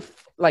 get the,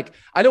 like,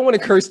 I don't want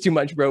to curse too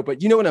much, bro,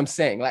 but you know what I'm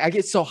saying? Like, I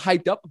get so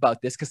hyped up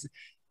about this because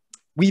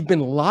we've been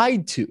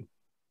lied to.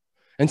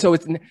 And so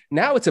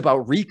now it's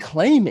about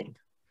reclaiming,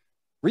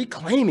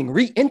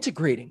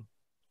 reintegrating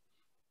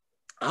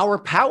our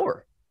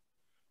power,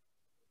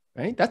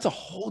 right? That's a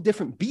whole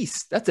different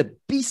beast. That's a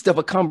beast of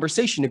a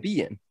conversation to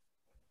be in.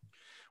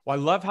 Well,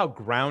 I love how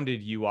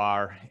grounded you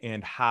are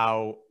and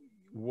how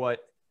what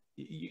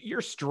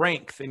your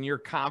strength and your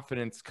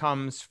confidence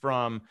comes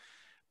from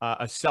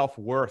a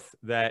self-worth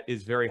that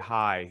is very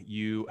high.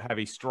 You have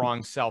a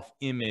strong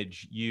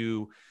self-image.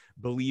 You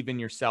believe in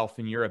yourself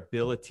and your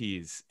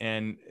abilities.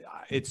 And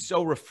it's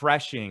so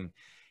refreshing.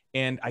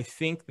 And I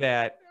think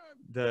that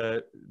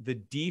the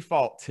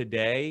default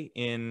today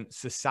in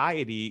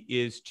society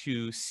is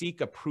to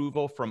seek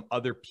approval from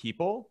other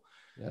people,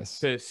 yes,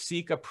 to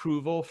seek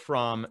approval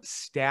from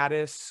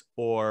status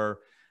or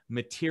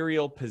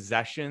material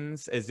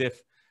possessions as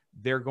if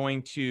they're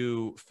going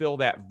to fill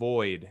that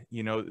void.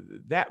 You know,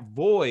 that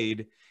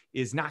void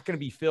is not going to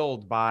be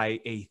filled by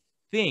a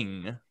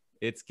thing.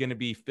 It's going to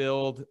be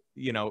filled,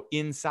 you know,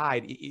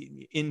 inside,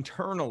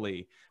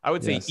 internally. I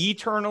would say yes,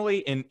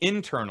 eternally and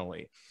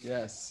internally.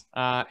 yes.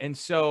 And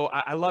so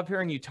I love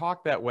hearing you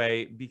talk that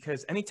way,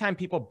 because anytime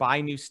people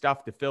buy new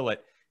stuff to fill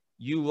it,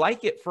 you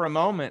like it for a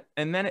moment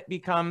and then it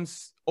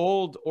becomes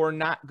old or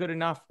not good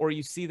enough, or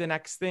you see the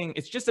next thing.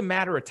 It's just a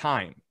matter of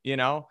time. You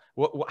know,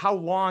 how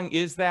long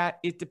is that?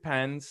 It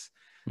depends.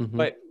 Mm-hmm.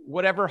 But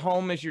whatever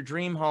home is your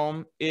dream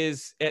home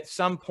is at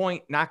some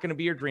point not going to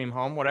be your dream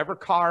home. Whatever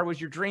car was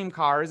your dream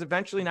car is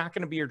eventually not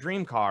going to be your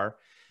dream car.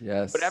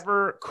 Yes.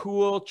 Whatever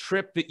cool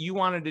trip that you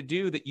wanted to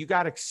do, that you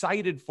got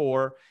excited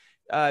for,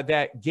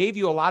 that gave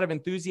you a lot of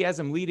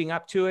enthusiasm leading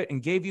up to it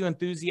and gave you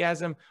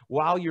enthusiasm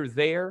while you're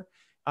there.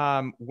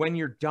 When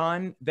you're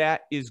done,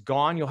 that is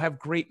gone. You'll have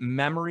great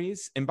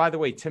memories. And by the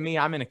way, to me,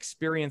 I'm an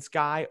experience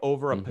guy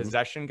over a mm-hmm.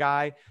 possession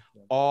guy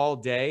all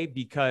day,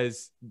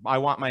 because I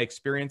want my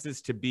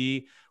experiences to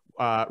be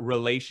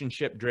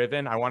relationship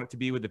driven. I want it to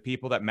be with the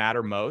people that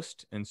matter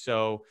most. And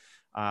so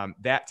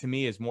that to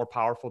me is more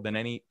powerful than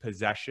any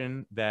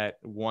possession that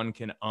one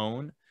can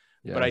own.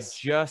 Yes. But I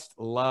just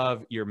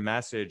love your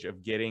message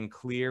of getting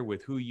clear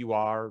with who you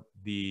are,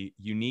 the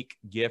unique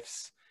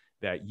gifts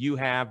that you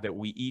have, that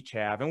we each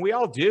have, and we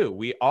all do.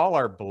 We all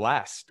are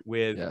blessed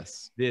with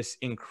yes. this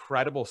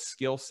incredible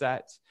skill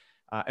set.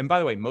 And by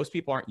the way, most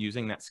people aren't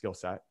using that skill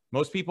set.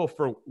 Most people,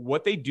 for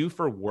what they do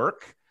for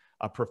work,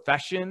 a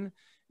profession,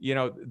 you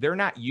know, they're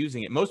not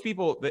using it. Most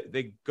people,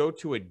 they go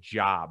to a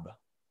job.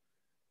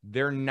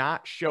 They're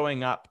not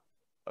showing up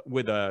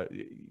with a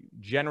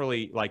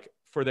generally like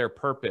for their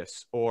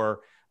purpose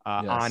or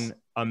yes. on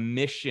a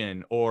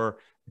mission or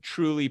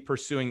truly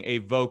pursuing a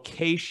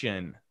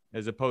vocation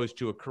as opposed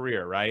to a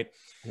career, right?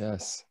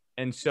 Yes.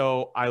 And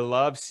so I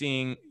love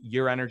seeing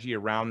your energy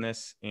around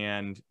this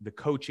and the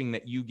coaching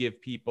that you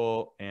give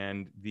people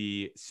and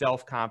the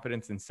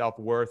self-confidence and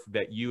self-worth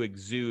that you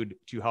exude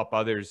to help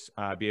others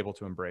be able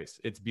to embrace.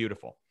 It's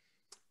beautiful.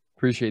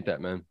 Appreciate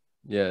that, man.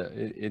 Yeah,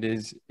 it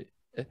is.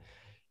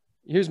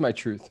 Here's my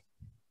truth.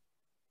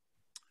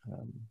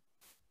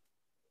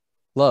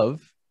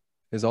 Love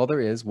is all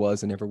there is,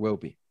 was, and ever will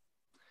be.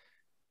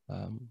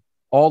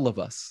 All of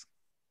us,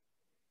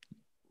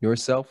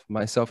 yourself,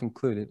 myself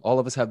included, all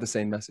of us have the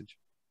same message,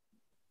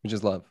 which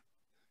is love.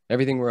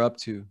 Everything we're up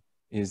to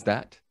is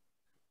that,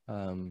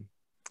 and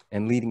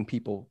leading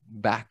people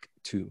back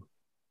to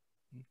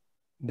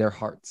their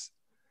hearts.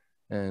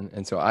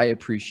 And so I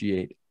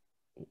appreciate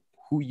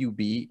who you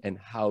be and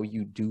how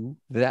you do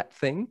that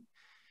thing,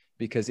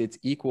 because it's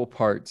equal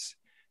parts.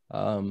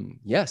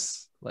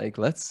 Yes, like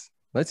let's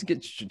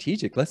get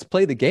strategic. Let's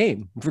play the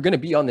game. If we're going to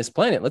be on this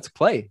planet, let's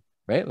play,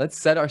 right? Let's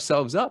set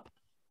ourselves up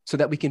so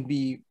that we can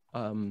be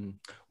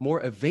more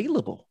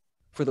available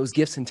for those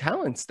gifts and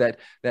talents that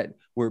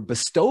were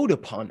bestowed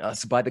upon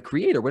us by the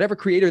creator, whatever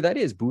creator that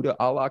is, Buddha,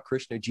 Allah,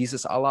 Krishna,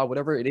 Jesus, Allah,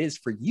 whatever it is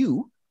for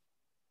you,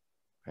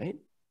 right?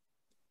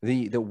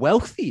 The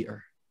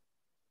wealthier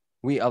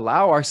we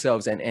allow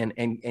ourselves and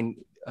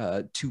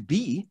to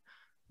be,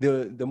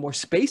 the more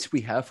space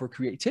we have for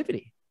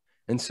creativity.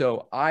 And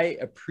so I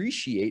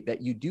appreciate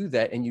that you do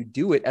that, and you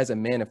do it as a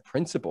man of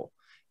principle,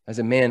 as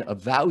a man of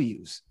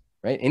values.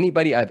 Right?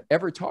 Anybody I've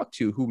ever talked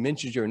to who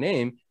mentions your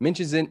name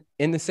mentions it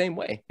in the same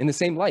way, in the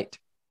same light.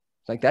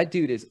 Like, that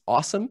dude is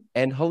awesome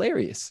and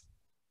hilarious.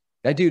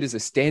 That dude is a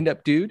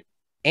stand-up dude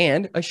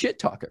and a shit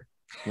talker.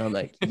 And I'm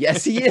like,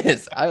 yes, he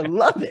is. I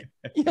love it.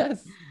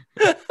 Yes.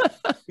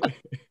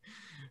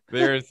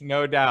 There's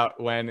no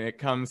doubt when it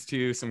comes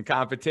to some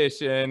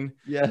competition,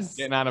 Yes.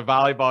 getting on a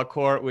volleyball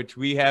court, which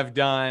we have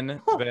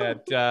done,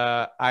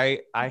 that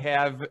I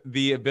have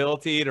the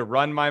ability to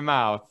run my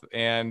mouth,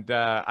 and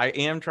I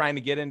am trying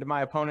to get into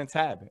my opponent's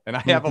head, and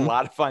I have a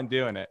lot of fun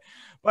doing it.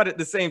 But at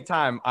the same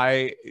time,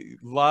 I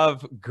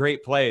love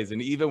great plays,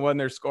 and even when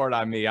they're scored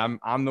on me,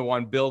 I'm the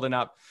one building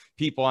up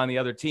people on the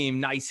other team.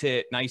 Nice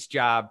hit, nice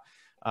job.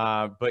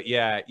 But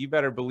yeah, you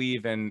better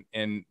believe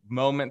in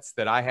moments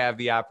that I have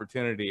the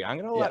opportunity, I'm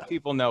gonna let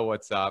people know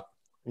what's up.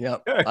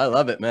 Yep. I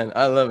love it, man.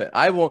 I love it.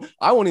 I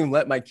won't even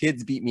let my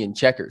kids beat me in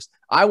checkers.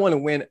 I want to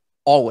win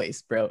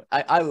always, bro.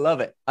 I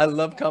love it. I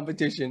love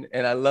competition,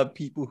 and I love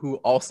people who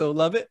also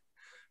love it.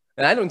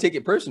 And I don't take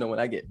it personal when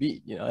I get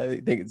beat. You know, I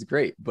think it's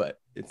great, but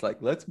it's like,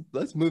 let's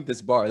move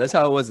this bar. That's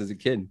how it was as a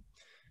kid.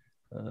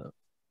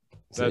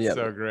 That's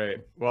so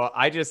great. Well,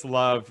 I just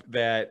love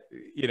that,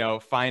 you know,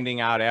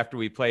 finding out after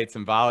we played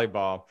some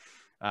volleyball,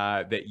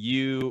 that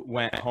you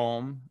went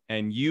home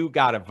and you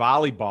got a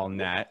volleyball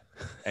net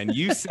and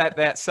you set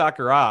that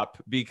sucker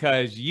up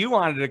because you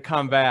wanted to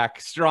come back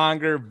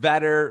stronger,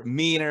 better,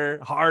 meaner,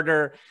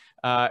 harder.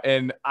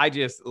 And I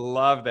just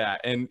love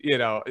that. And, you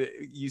know,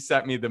 you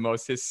sent me the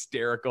most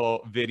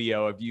hysterical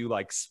video of you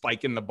like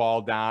spiking the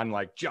ball down,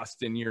 like,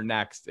 Justin, you're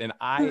next. And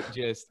I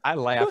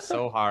laughed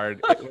so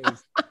hard. It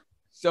was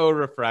so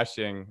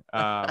refreshing. So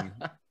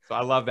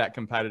I love that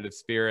competitive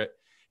spirit.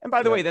 And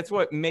by the way, that's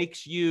what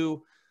makes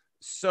you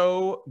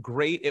so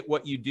great at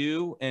what you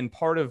do. And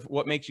part of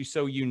what makes you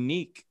so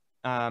unique,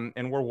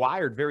 and we're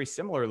wired very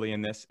similarly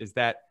in this, is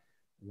that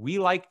we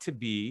like to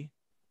be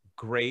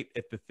great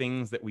at the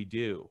things that we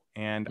do.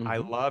 And I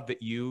love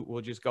that you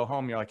will just go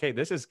home. You're like, hey,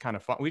 this is kind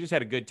of fun. We just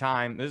had a good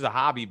time. This is a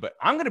hobby, but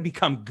I'm going to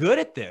become good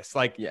at this.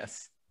 Like,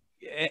 yes.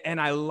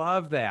 And I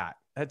love that.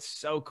 That's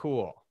so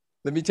cool.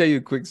 Let me tell you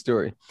a quick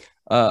story.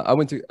 I've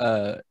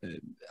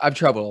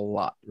traveled a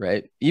lot,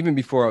 right? Even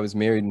before I was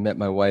married and met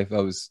my wife,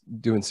 I was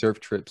doing surf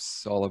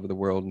trips all over the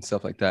world and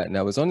stuff like that. And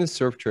I was on this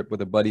surf trip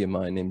with a buddy of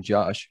mine named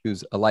Josh,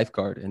 who's a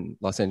lifeguard in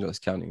Los Angeles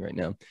County right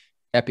now.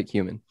 Epic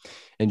human.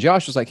 And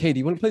Josh was like, hey, do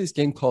you want to play this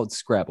game called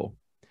Scrabble?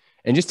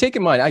 And just take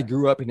in mind, I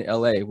grew up in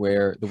LA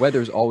where the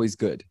weather is always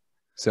good.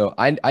 So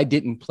I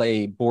didn't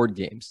play board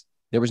games.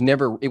 It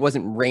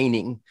wasn't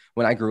raining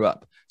when I grew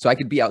up. So I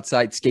could be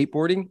outside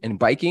skateboarding and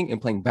biking and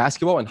playing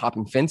basketball and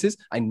hopping fences.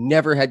 I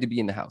never had to be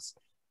in the house.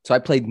 So I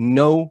played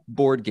no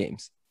board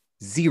games,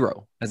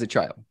 zero as a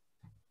child.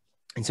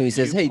 And so he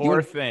says, hey,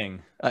 poor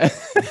thing.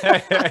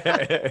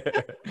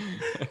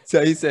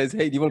 So he says,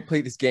 hey, do you want to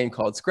play this game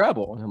called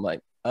Scrabble? And I'm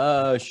like,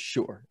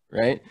 sure.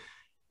 Right.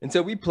 And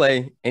so we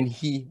play and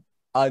he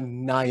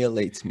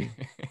annihilates me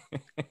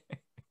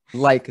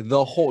like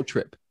the whole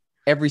trip,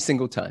 every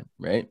single time.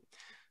 Right.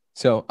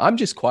 So I'm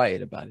just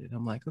quiet about it.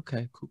 I'm like,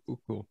 okay,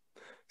 cool.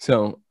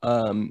 So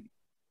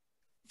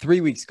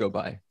 3 weeks go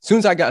by. As soon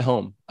as I got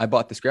home, I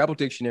bought the Scrabble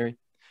dictionary.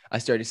 I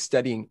started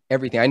studying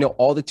everything. I know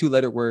all the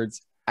 2-letter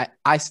words.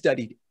 I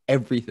studied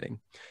everything.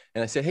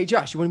 And I said, hey,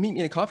 Josh, you want to meet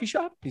me in a coffee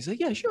shop? He's like,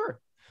 yeah, sure.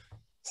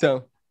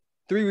 So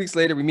 3 weeks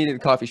later, we meet at a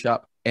coffee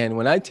shop. And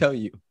when I tell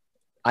you,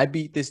 I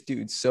beat this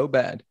dude so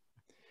bad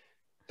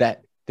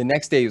that the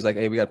next day he was like,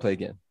 hey, we got to play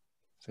again.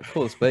 I said,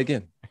 cool, let's play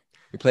again.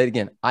 We played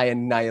again. I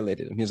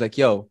annihilated him. He was like,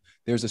 yo,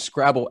 there's a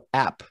Scrabble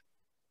app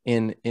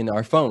in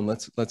our phone.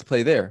 Let's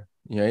play there.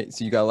 Right?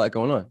 So you got a lot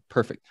going on.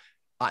 Perfect.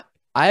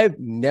 I've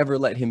never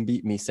let him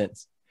beat me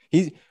since.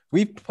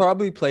 We've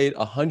probably played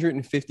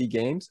 150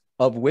 games,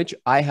 of which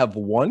I have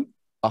won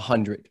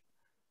 100.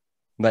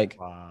 Like,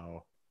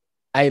 wow.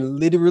 I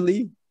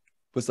literally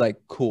was like,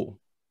 cool.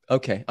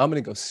 Okay, I'm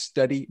going to go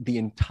study the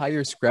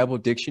entire Scrabble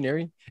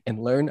dictionary and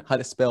learn how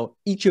to spell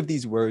each of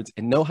these words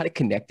and know how to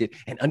connect it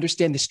and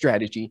understand the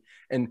strategy.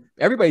 And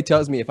everybody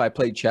tells me if I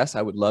played chess,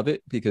 I would love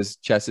it because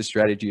chess is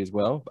strategy as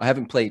well. I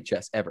haven't played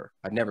chess ever.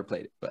 I've never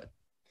played it, but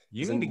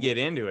you need to get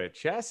into it.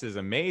 Chess is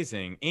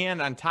amazing.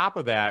 And on top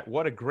of that,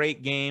 what a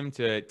great game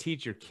to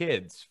teach your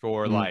kids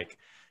for like,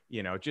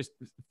 you know, just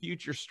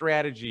future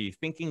strategy,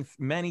 thinking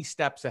many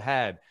steps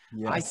ahead.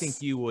 Yes. I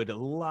think you would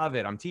love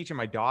it. I'm teaching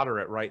my daughter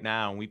it right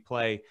now, and we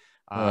play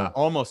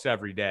almost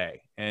every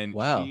day. And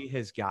she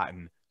has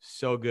gotten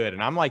so good.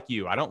 And I'm like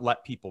you, I don't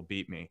let people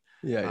beat me.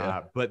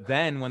 But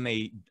then when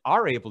they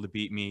are able to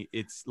beat me,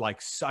 it's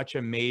like such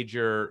a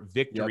major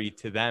victory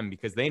to them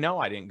because they know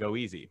I didn't go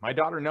easy. My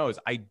daughter knows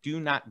I do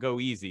not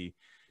go easy.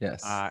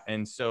 Yes.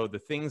 And so the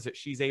things that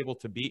she's able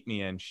to beat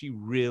me in, she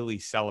really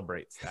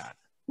celebrates that.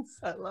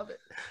 I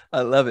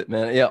love it,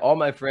 man. Yeah, all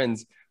my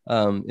friends,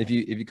 if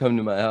you come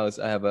to my house,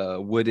 I have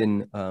a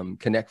wooden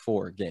Connect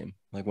 4 game,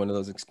 like one of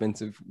those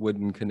expensive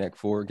wooden Connect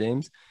 4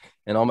 games.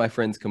 And all my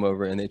friends come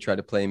over and they try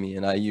to play me,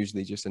 and I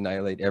usually just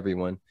annihilate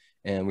everyone.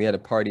 And we had a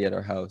party at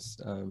our house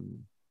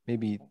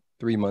maybe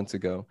 3 months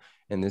ago,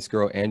 and this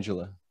girl,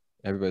 Angela,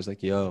 everybody's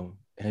like, yo,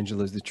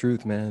 Angela's the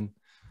truth, man.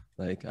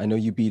 Like, I know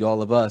you beat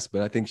all of us,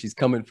 but I think she's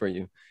coming for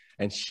you.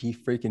 And she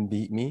freaking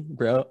beat me,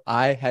 bro.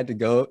 I had to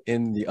go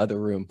in the other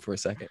room for a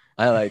second.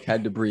 I like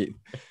had to breathe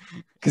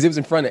because it was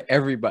in front of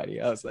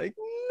everybody. I was like,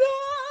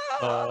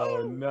 no.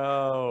 Oh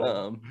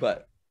no.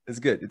 But It's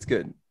good. It's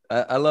good.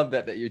 I love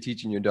that you're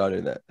teaching your daughter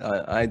that.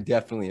 I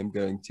definitely am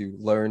going to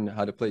learn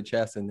how to play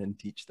chess and then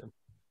teach them.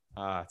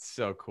 It's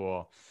so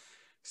cool.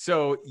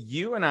 So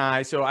you and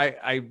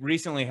I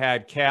recently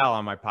had Cal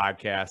on my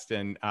podcast,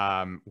 and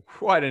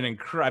what an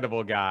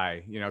incredible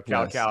guy,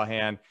 Cal Yes.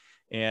 Callahan.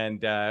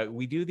 And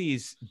we do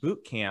these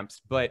boot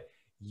camps, but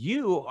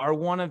you are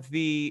one of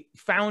the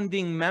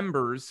founding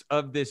members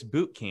of this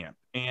boot camp.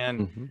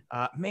 And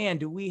man,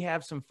 do we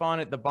have some fun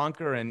at the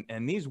bunker.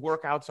 And these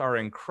workouts are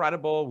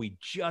incredible. We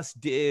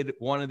just did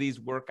one of these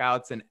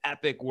workouts, an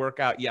epic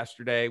workout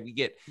yesterday. We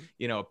get,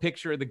 a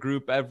picture of the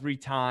group every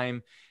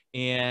time.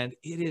 And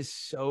it is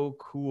so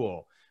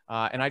cool.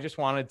 And I just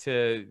wanted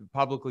to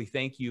publicly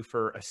thank you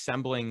for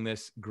assembling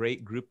this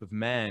great group of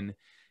men.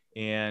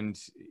 And,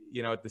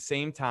 at the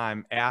same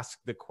time, ask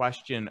the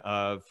question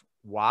of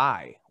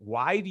why?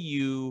 Why do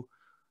you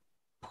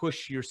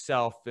push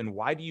yourself, and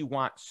why do you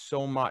want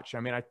so much? I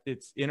mean,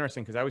 it's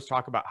interesting because I always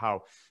talk about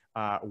how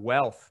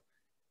wealth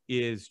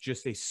is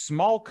just a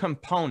small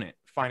component,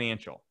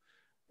 financial.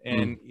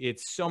 And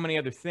it's so many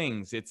other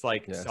things. It's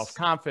like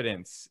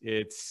self-confidence.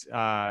 It's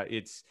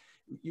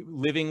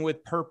living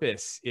with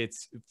purpose.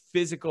 It's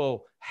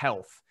physical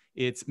health.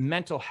 It's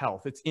mental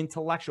health. It's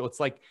intellectual. It's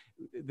like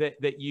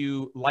that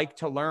you like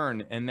to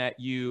learn, and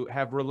that you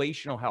have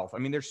relational health. I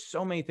mean, there's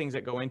so many things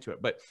that go into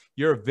it, but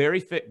you're a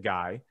very fit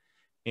guy,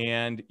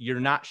 and you're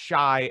not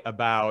shy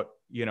about,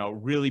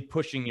 really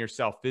pushing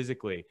yourself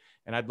physically.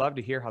 And I'd love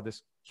to hear how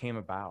this came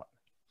about.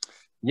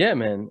 Yeah,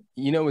 man.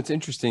 What's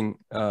interesting.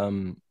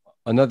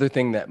 Another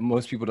thing that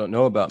most people don't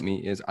know about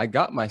me is I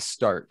got my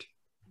start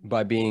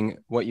by being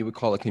what you would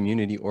call a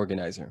community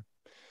organizer.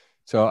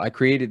 So I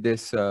created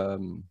this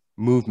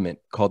movement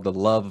called the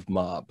Love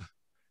Mob.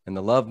 And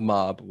the Love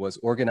Mob was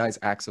organized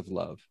acts of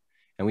love.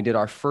 And we did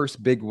our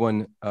first big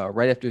one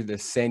right after the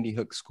Sandy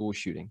Hook school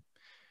shooting.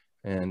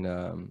 And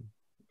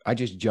I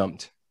just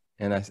jumped.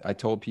 And I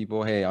told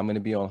people, hey, I'm going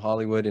to be on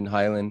Hollywood and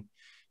Highland.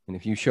 And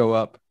if you show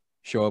up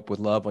with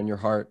love on your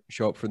heart,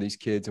 show up for these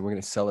kids, and we're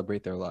going to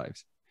celebrate their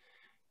lives.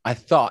 I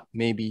thought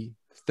maybe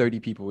 30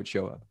 people would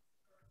show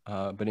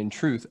up. But in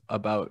truth,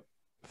 about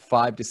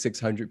 500 to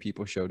 600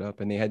 people showed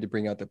up, and they had to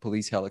bring out the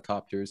police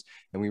helicopters,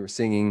 and we were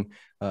singing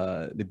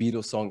the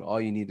Beatles song,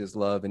 All You Need Is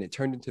Love. And it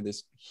turned into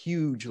this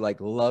huge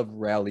love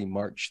rally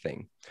march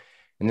thing.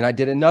 And then I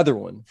did another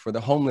one for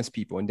the homeless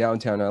people in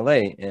downtown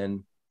LA.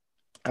 And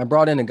I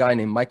brought in a guy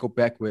named Michael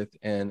Beckwith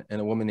and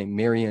a woman named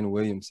Marianne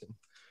Williamson,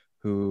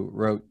 who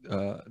wrote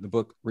the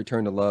book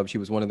Return to Love. She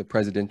was one of the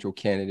presidential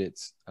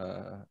candidates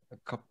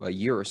a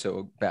year or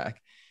so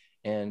back.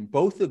 And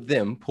both of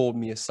them pulled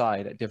me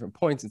aside at different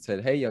points and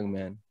said, hey, young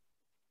man,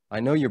 I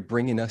know you're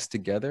bringing us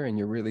together and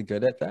you're really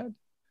good at that,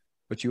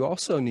 but you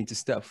also need to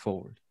step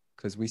forward,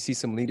 because we see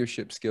some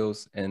leadership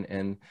skills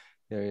and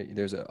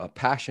there's a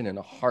passion and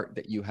a heart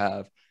that you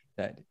have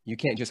that you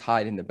can't just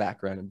hide in the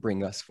background and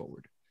bring us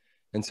forward.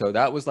 And so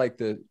that was like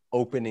the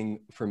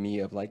opening for me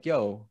of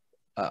yo,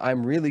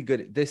 I'm really good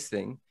at this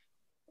thing,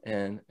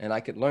 and I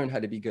could learn how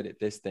to be good at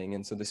this thing.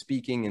 And so the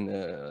speaking and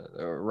the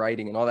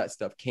writing and all that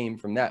stuff came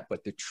from that.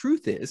 But the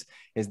truth is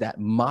that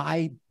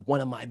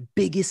one of my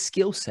biggest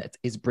skill sets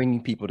is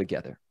bringing people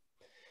together.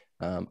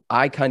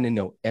 I kind of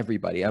know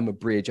everybody. I'm a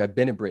bridge. I've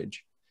been a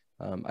bridge.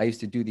 I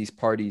used to do these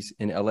parties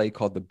in LA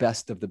called the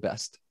Best of the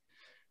Best,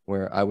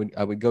 where I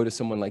would go to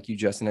someone like you,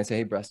 Justin. I say,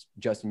 hey,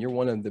 Justin, you're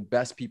one of the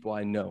best people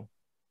I know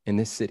in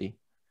this city.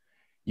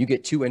 You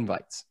get 2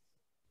 invites.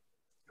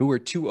 Who are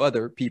 2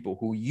 other people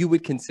who you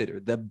would consider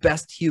the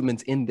best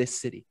humans in this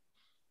city?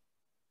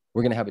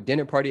 We're going to have a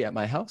dinner party at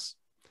my house,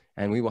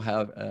 and we will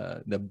have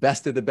the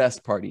best of the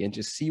best party, and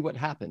just see what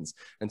happens.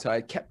 And so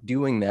I kept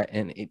doing that.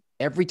 And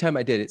every time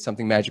I did it,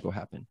 something magical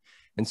happened.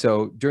 And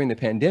so during the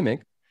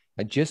pandemic,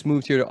 I just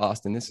moved here to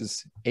Austin. This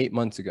is 8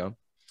 months ago.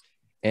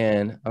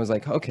 And I was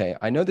like, okay,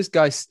 I know this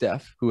guy,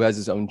 Steph, who has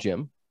his own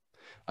gym.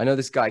 I know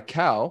this guy,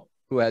 Cal,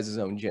 who has his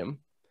own gym.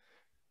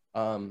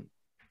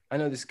 I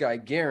know this guy,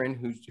 Garen,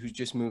 who's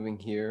just moving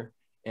here.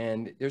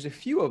 And there's a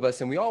few of us,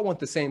 and we all want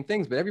the same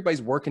things, but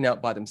everybody's working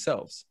out by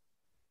themselves.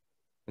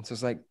 And so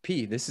it's like,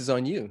 P, this is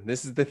on you.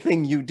 This is the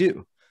thing you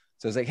do.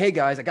 So it's like, hey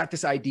guys, I got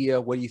this idea.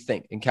 What do you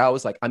think? And Cal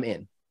was like, I'm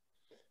in.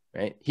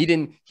 Right? He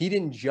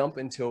didn't jump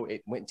until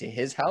it went to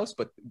his house,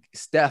 but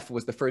Steph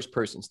was the first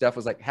person. Steph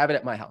was like, have it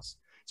at my house.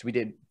 So we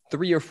did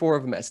 3 or 4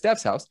 of them at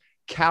Steph's house.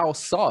 Cal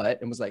saw it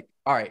and was like,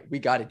 all right, we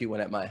got to do one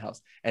at my house.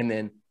 And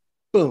then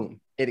boom,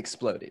 it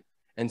exploded.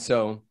 And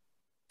so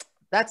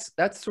that's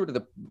sort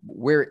of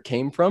where it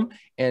came from.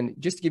 And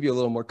just to give you a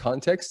little more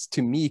context,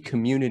 to me,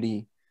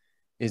 community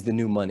is the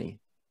new money.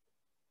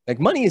 Like,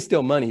 money is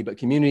still money, but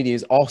community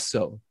is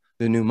also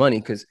the new money.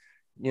 Because,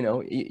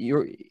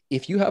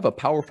 if you have a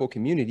powerful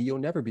community, you'll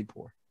never be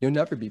poor. You'll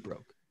never be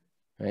broke.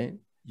 Right?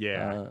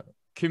 Yeah.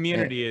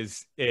 Community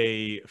is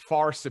a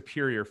far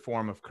superior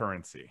form of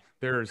currency.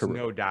 There's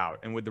no doubt.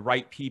 And with the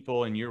right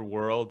people in your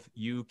world,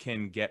 you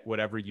can get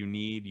whatever you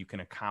need. You can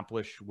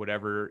accomplish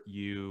whatever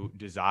you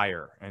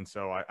desire. And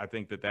so I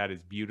think that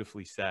is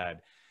beautifully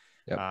said.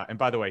 Yep. And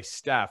by the way,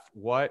 Steph,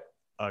 what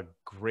a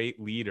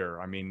great leader.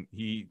 I mean,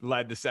 he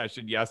led the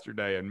session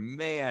yesterday, and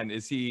man,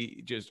 is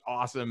he just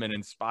awesome and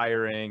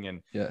inspiring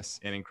and Yes.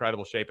 in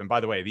incredible shape. And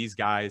by the way, these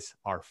guys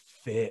are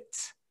fit.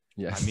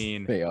 Yes, I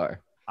mean, they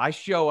are. I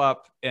show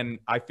up and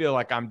I feel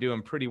like I'm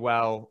doing pretty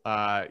well,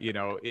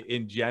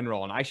 in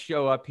general. And I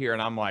show up here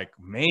and I'm like,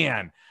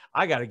 man,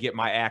 I got to get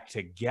my act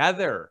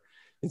together.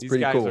 It's These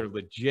pretty guys cool. are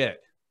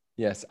legit.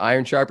 Yes,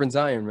 iron sharpens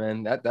iron,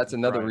 man. That's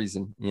another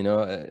reason.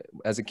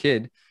 As a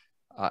kid,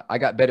 I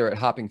got better at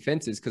hopping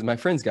fences because my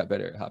friends got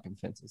better at hopping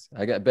fences.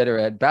 I got better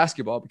at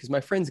basketball because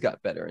my friends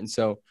got better. And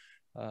so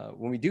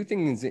when we do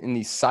things in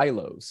these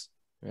silos,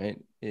 right,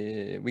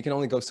 we can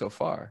only go so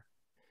far.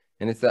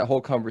 And it's that whole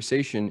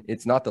conversation.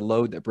 It's not the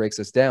load that breaks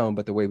us down,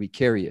 but the way we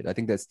carry it. I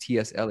think that's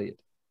T.S. Eliot.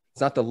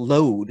 It's not the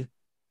load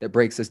that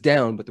breaks us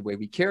down, but the way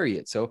we carry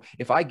it. So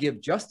if I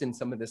give Justin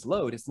some of this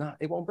load,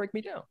 it won't break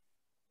me down.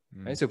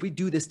 Right? So if we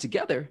do this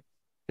together,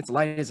 it's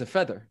light as a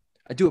feather.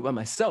 I do it by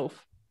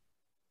myself,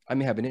 I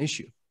may have an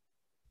issue.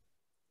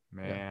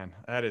 Man,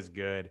 that is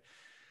good.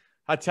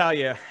 I tell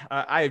you,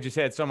 I have just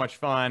had so much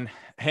fun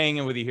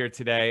hanging with you here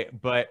today,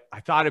 but I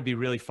thought it'd be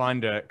really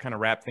fun to kind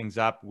of wrap things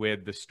up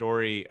with the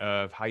story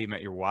of how you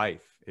met your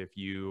wife, if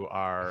you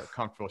are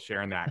comfortable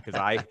sharing that, because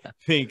I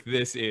think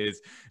this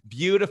is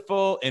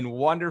beautiful and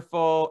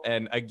wonderful.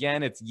 And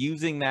again, it's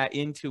using that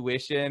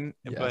intuition,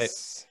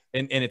 yes.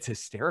 and it's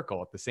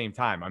hysterical at the same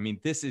time. I mean,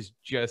 this is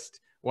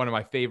just one of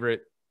my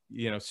favorite,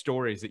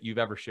 stories that you've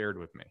ever shared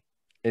with me.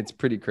 It's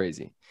pretty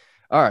crazy.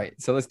 All right,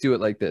 so let's do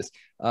it like this.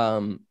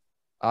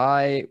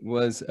 I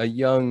was a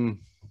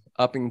young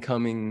up and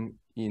coming,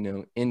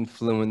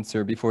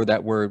 influencer before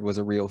that word was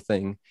a real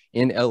thing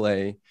in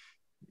LA.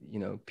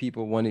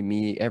 People wanted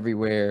me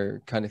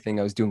everywhere kind of thing.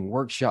 I was doing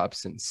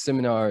workshops and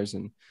seminars,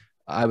 and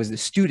I was a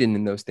student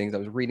in those things. I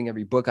was reading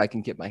every book I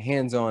can get my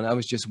hands on. I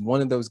was just one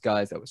of those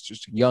guys that was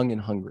just young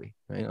and hungry,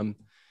 right? I'm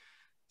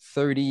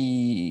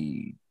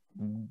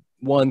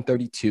 31,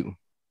 32,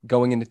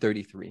 going into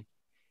 33.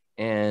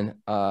 And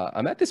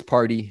I'm at this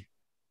party,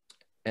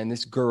 and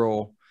this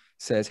girl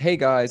says, "Hey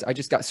guys, I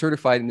just got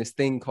certified in this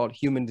thing called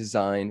human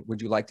design.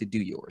 Would you like to do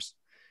yours?"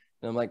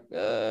 And I'm like,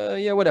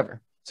 yeah,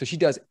 whatever. So she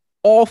does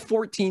all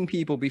 14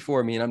 people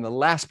before me, and I'm the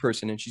last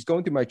person. And she's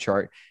going through my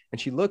chart,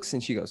 and she looks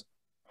and she goes,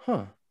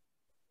 "Huh?" And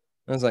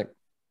I was like,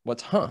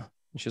 "What's huh?"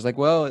 And she's like,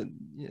 "Well,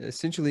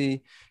 essentially,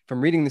 if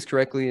I'm reading this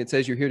correctly, it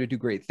says you're here to do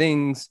great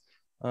things,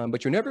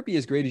 but you'll never be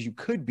as great as you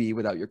could be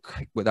without your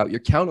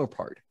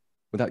counterpart,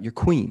 without your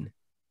queen."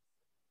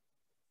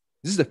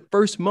 This is the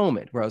first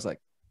moment where I was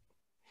like,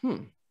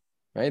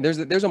 right?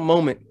 There's a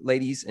moment,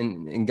 ladies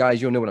and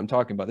guys, you'll know what I'm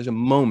talking about. There's a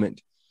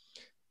moment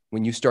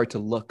when you start to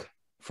look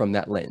from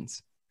that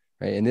lens,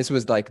 right? And this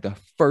was like the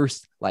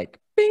first, like,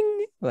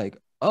 bing, like,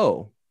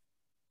 oh,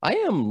 I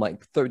am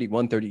like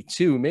 31,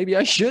 32. Maybe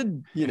I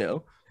should,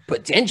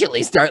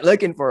 potentially start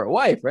looking for a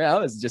wife, right? I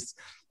was just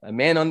a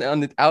man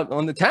out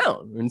on the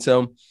town. And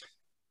so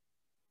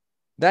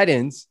that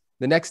ends.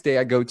 The next day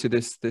I go to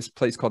this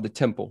place called the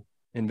Temple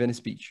in Venice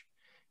Beach.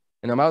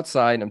 And I'm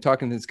outside and I'm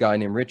talking to this guy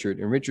named Richard.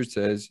 And Richard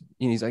says,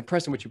 he's like,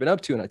 "Preston, what you been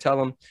up to?" And I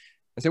tell him,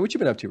 I said, "What you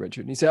been up to,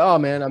 Richard?" And he said, "Oh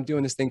man, I'm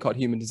doing this thing called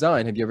human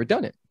design. Have you ever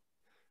done it?"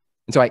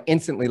 And so I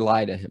instantly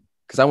lie to him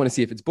because I want to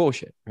see if it's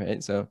bullshit,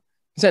 right? So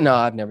he said, "No,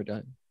 I've never done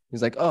it."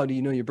 He's like, "Oh, do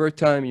you know your birth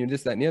time? You're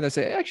this, that, and the other." I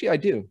say, "Actually, I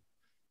do."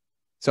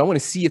 So I want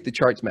to see if the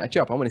charts match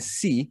up. I want to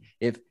see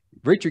if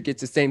Richard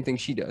gets the same thing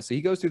she does. So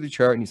he goes through the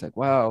chart and he's like,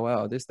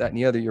 wow, this, that, and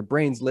the other. Your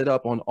brain's lit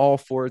up on all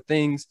four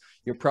things.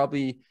 You're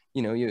probably,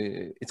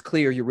 it's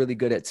clear you're really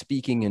good at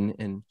speaking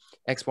and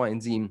X, Y,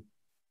 and Z.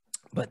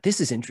 But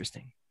this is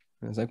interesting.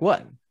 And I was like,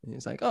 "What?" And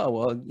he's like, "Oh,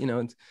 well,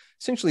 it's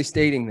essentially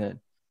stating that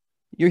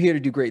you're here to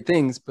do great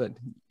things, but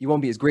you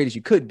won't be as great as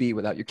you could be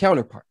without your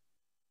counterpart."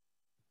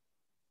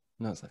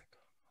 And I was like,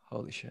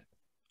 holy shit.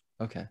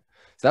 Okay.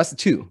 So that's the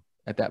 2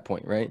 at that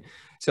point, right?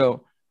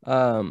 So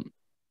I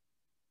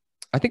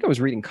think I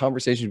was reading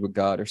Conversations with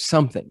God or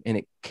something, and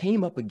it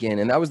came up again.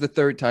 And that was the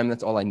 3rd time.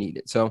 That's all I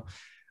needed. So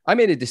I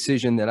made a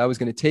decision that I was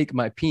going to take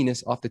my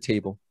penis off the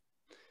table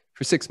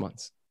for 6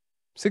 months,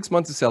 6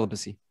 months of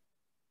celibacy,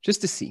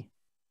 just to see,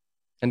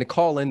 and to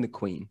call in the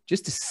queen,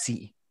 just to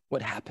see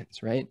what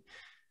happens, right?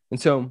 And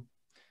so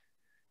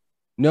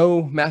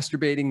no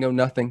masturbating, no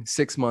nothing,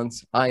 6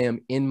 months. I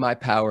am in my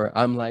power.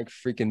 I'm like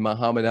freaking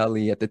Muhammad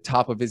Ali at the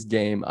top of his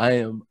game. I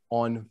am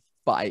on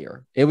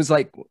fire. It was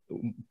like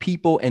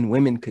people and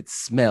women could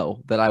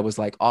smell that I was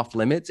like off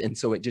limits. And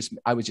so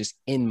I was just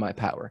in my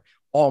power,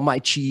 all my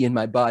chi in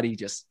my body,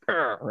 just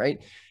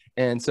right.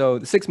 And so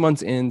the 6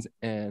 months ends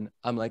and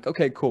I'm like,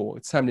 okay, cool.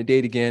 It's time to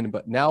date again.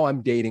 But now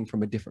I'm dating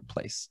from a different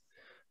place.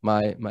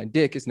 My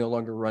dick is no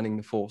longer running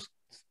the full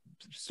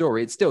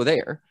story. It's still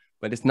there,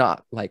 but it's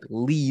not like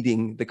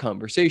leading the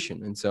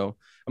conversation. And so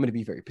I'm going to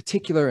be very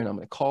particular and I'm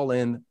going to call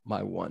in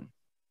my one.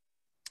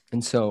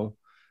 And so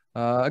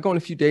I go on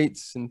a few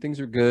dates and things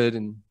are good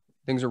and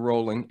things are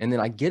rolling. And then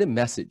I get a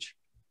message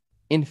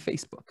in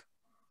Facebook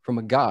from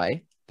a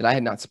guy that I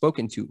had not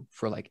spoken to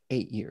for like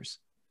 8 years.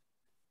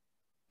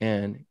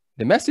 And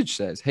the message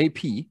says, "Hey,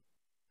 P,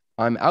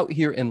 I'm out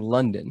here in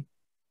London.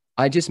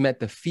 I just met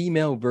the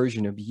female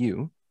version of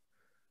you.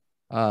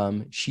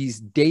 She's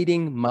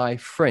dating my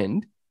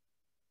friend,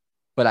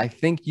 but I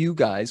think you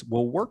guys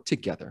will work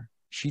together.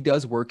 She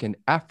does work in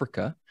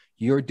Africa.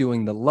 You're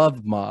doing the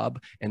love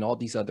mob and all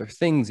these other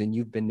things, and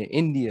you've been to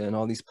India and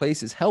all these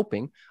places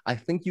helping. I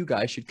think you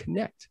guys should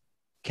connect.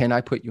 Can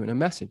I put you in a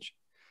message?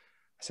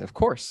 I said, of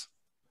course.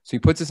 So he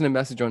puts us in a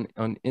message on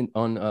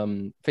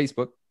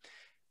Facebook.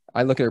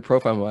 I look at her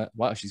profile and I'm like,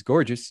 wow, she's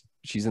gorgeous.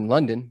 She's in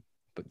London,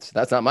 but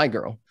that's not my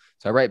girl.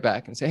 So I write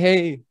back and say,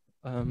 hey,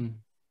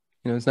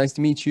 it's nice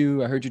to meet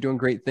you. I heard you're doing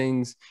great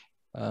things.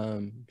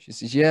 She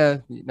says, yeah,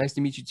 nice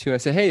to meet you too. I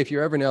said, hey, if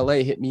you're ever in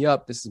LA, hit me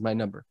up. This is my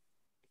number.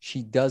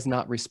 She does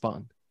not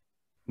respond.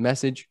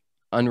 Message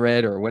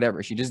unread or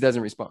whatever. She just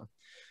doesn't respond.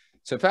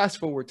 So fast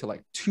forward to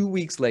like 2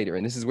 weeks later,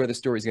 and this is where the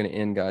story is going to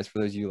end, guys, for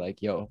those of you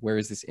like, yo, where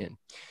is this in?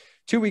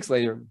 2 weeks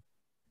later,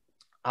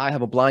 I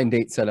have a blind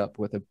date set up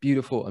with a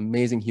beautiful,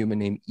 amazing human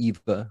named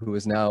Eva, who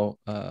is now,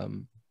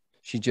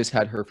 she just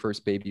had her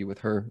first baby with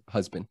her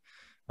husband.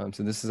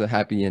 So this is a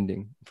happy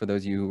ending for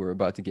those of you who are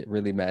about to get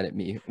really mad at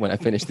me when I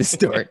finish this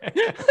story.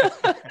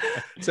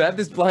 So I have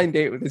this blind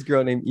date with this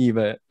girl named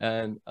Eva,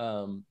 and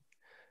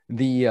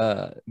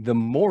the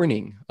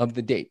morning of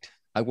the date,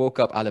 I woke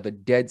up out of a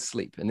dead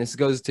sleep. And this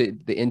goes to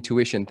the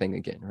intuition thing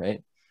again,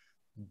 right?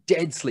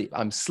 Dead sleep.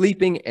 I'm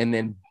sleeping and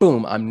then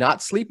boom, I'm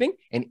not sleeping.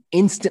 And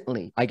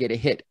instantly I get a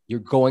hit.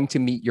 You're going to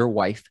meet your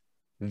wife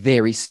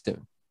very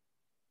soon.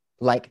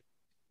 Like,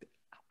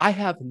 I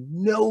have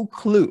no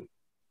clue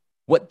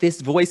what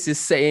this voice is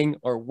saying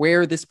or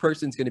where this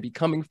person's going to be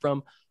coming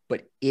from,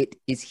 but it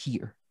is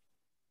here.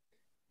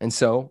 And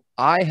so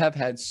I have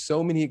had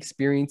so many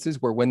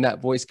experiences where when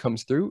that voice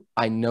comes through,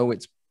 I know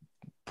it's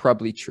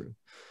probably true.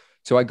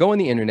 So I go on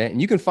the internet, and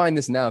you can find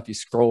this now if you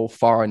scroll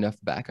far enough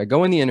back. I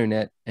go on the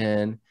internet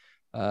and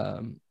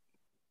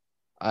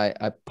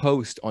I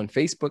post on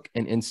Facebook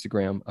and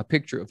Instagram a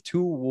picture of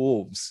two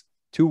wolves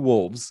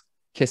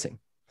kissing.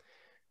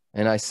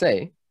 And I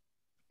say,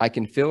 I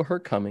can feel her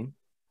coming, ...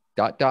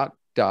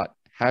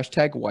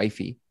 hashtag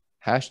wifey,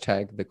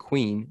 hashtag the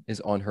queen is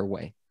on her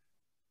way.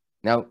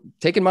 Now,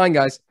 take in mind,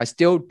 guys, I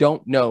still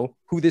don't know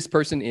who this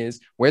person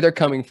is, where they're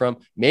coming from.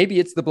 Maybe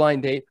it's the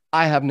blind date.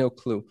 I have no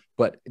clue.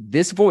 But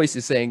this voice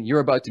is saying you're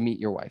about to meet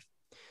your wife.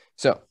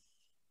 So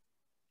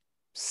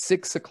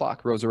 6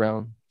 o'clock rolls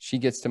around. She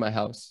gets to my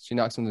house. She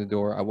knocks on the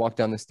door. I walk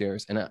down the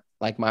stairs, and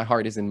my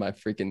heart is in my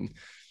freaking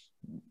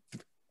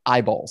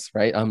eyeballs,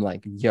 right? I'm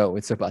like, yo,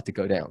 it's about to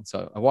go down.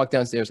 So I walk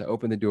downstairs. I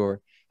open the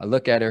door. I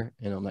look at her,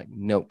 and I'm like,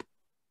 nope.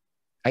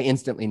 I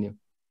instantly knew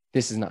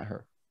this is not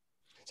her.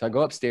 So I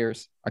go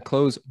upstairs, I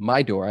close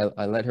my door.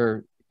 I let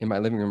her in my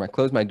living room. I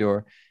close my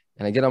door,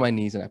 and I get on my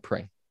knees and I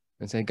pray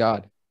and say,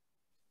 God,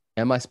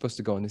 am I supposed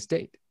to go on this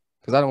date?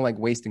 Because I don't like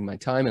wasting my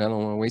time, and I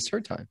don't want to waste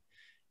her time.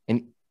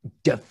 And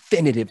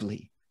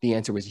definitively the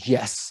answer was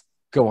yes,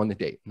 go on the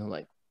date. And I'm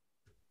like,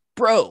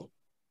 bro,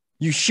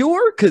 you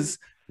sure? Because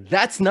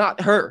that's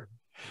not her.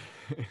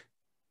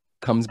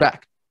 Comes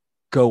back,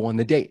 go on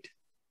the date.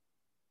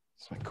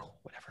 So I'm like, cool,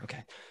 whatever.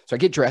 Okay. So I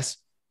get dressed.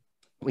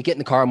 We get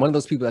in the car. I'm one of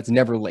those people that's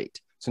never late.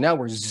 So now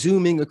we're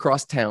zooming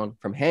across town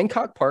from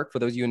Hancock Park, for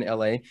those of you in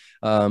LA,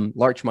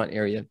 Larchmont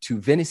area, to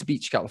Venice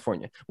Beach,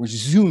 California. We're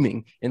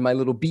zooming in my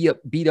little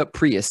beat up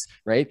Prius,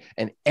 right?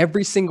 And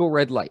every single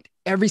red light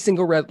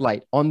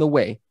on the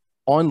way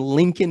on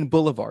Lincoln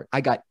Boulevard,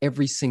 I got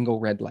every single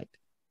red light.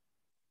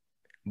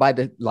 By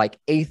the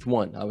eighth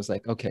one, I was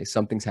like, okay,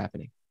 something's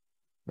happening,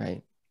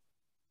 right?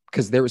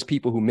 Because there was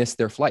people who missed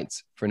their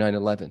flights for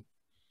 9/11.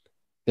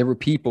 There were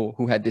people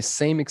who had this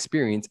same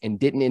experience and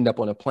didn't end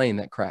up on a plane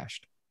that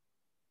crashed.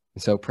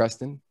 And so,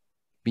 Preston,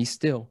 be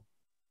still,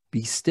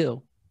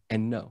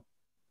 and know,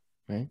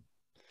 right?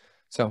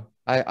 So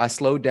I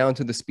slowed down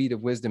to the speed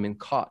of wisdom and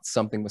caught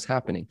something was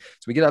happening.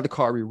 So we get out of the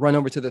car, we run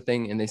over to the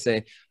thing, and they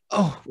say,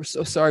 oh, we're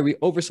so sorry. We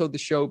oversold the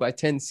show by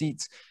 10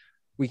 seats.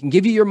 We can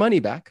give you your money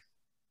back,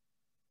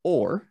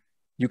 or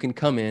you can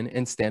come in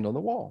and stand on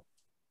the wall.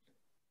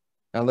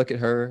 And I look at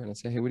her and I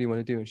say, hey, what do you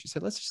want to do? And she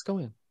said, let's just go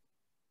in.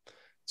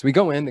 So we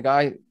go in, the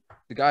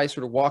guy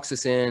sort of walks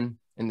us in,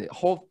 and the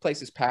whole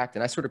place is packed.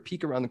 And I sort of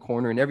peek around the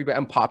corner, and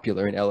I'm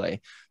popular in LA.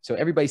 So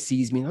everybody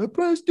sees me, oh,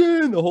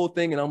 Preston, the whole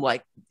thing. And I'm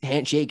like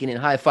handshaking and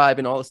high-fiving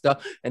and all this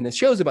stuff. And the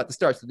show's about to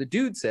start. So the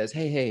dude says,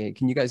 hey,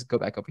 can you guys go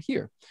back over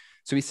here?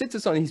 So he stands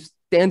us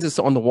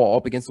on the wall,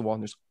 up against the wall,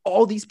 and there's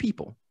all these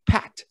people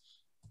packed.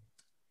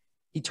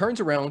 He turns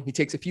around, he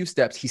takes a few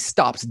steps, he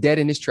stops dead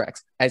in his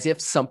tracks, as if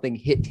something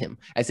hit him,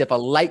 as if a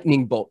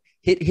lightning bolt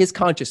hit his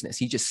consciousness.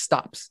 He just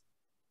stops.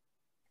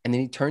 And then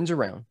he turns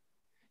around,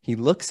 he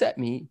looks at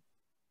me,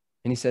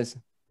 and he says,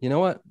 you know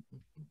what?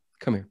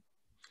 Come here.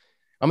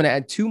 I'm going to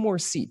add 2 more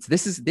seats.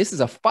 This is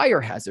a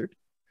fire hazard,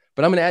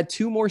 but I'm going to add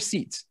 2 more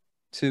seats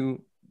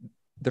to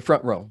the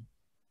front row.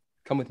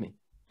 Come with me.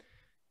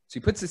 So he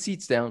puts the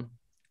seats down.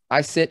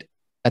 I sit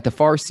at the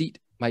far seat.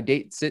 My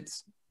date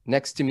sits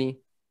next to me.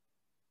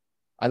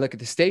 I look at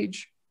the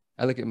stage.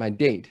 I look at my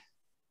date.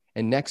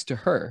 And next to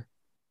her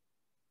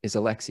is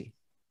Alexi.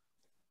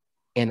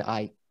 And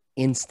I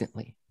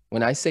instantly,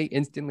 when I say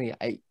instantly,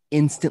 I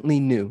instantly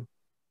knew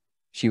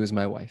she was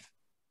my wife.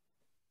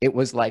 It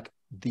was like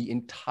the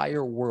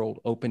entire world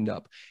opened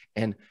up,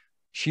 and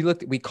she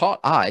looked, we caught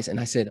eyes, and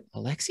I said,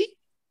 Alexi?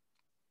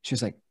 She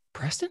was like,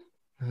 Preston?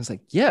 I was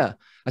like, yeah.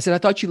 I said, I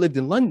thought you lived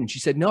in London. She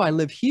said, no, I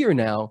live here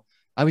now.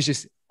 I was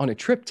just on a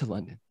trip to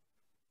London.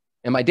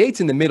 And my date's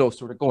in the middle,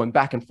 sort of going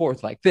back and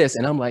forth like this.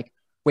 And I'm like,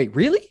 wait,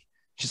 really?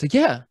 She's like,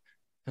 yeah.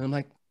 And I'm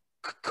like,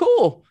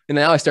 cool. And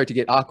now I start to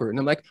get awkward. And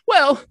I'm like,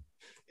 well,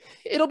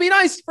 it'll be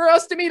nice for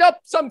us to meet up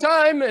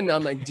sometime. And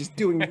I'm like, just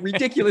doing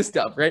ridiculous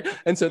stuff, right?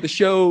 And so the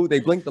show, they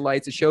blink the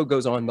lights, the show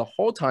goes on. The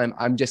whole time,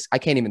 I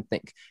can't even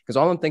think, because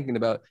all I'm thinking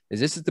about is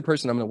this is the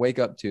person I'm going to wake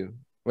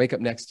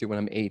up next to when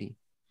I'm 80.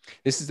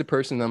 This is the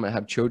person I'm going to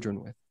have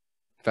children with.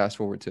 Fast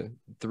forward to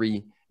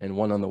 3 and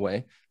 1 on the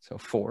way. So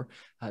 4.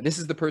 This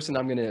is the person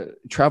I'm going to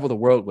travel the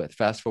world with.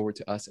 Fast forward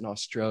to us in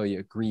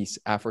Australia, Greece,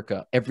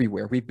 Africa,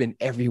 everywhere. We've been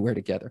everywhere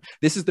together.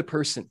 This is the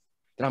person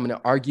that I'm going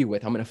to argue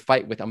with. I'm going to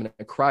fight with. I'm going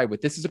to cry with.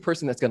 This is a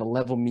person that's going to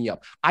level me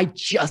up. I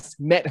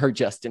just met her,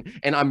 Justin,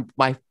 and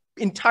my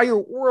entire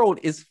world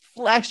is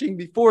flashing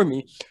before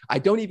me. I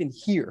don't even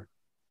hear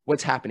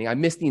what's happening. I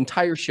missed the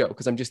entire show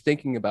because I'm just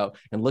thinking about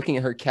and looking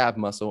at her calf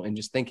muscle and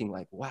just thinking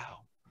like, wow,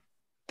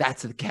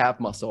 that's the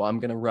calf muscle I'm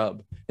going to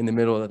rub in the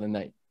middle of the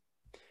night.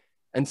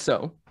 And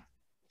so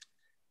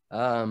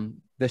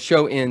the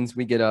show ends,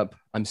 we get up,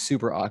 I'm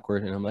super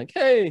awkward. And I'm like,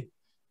 hey,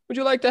 would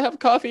you like to have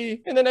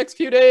coffee in the next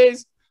few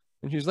days?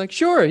 And she's like,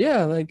 sure.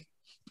 Yeah. Like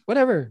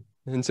whatever.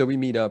 And so we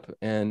meet up,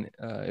 and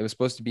it was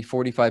supposed to be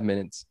 45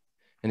 minutes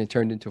and it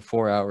turned into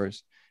 4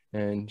 hours.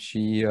 And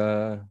she,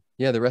 the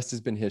rest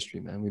has been history,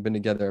 man. We've been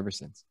together ever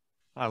since.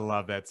 I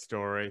love that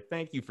story.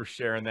 Thank you for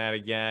sharing that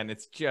again.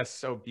 It's just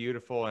so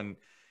beautiful. And,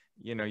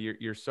 you know,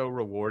 you're so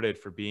rewarded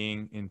for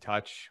being in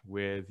touch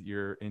with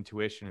your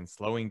intuition and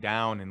slowing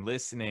down and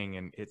listening.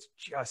 And it's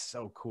just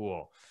so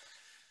cool.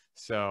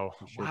 So,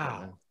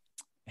 wow.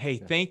 Hey,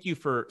 thank you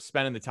for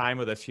spending the time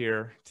with us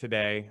here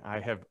today. I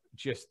have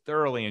just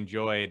thoroughly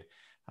enjoyed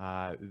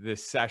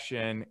this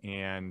session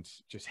and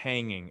just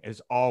hanging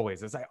as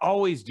always, as I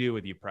always do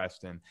with you,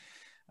 Preston.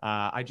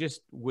 I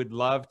just would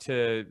love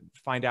to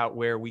find out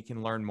where we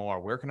can learn more.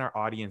 Where can our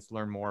audience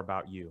learn more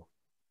about you?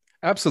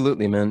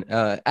 Absolutely, man.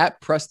 At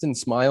Preston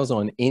Smiles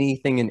on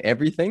anything and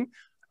everything.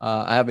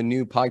 I have a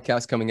new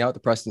podcast coming out, The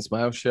Preston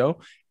Smiles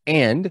Show,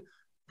 and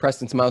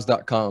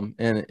PrestonSmiles.com.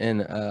 And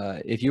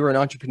if you are an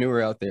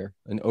entrepreneur out there,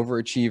 an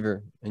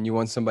overachiever, and you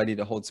want somebody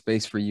to hold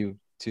space for you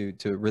to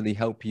really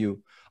help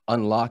you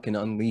unlock and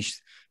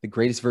unleash the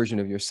greatest version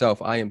of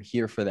yourself, I am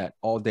here for that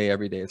all day,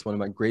 every day. It's one of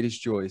my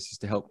greatest joys, is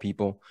to help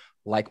people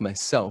like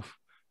myself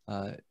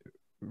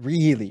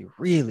really,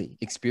 really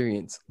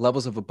experience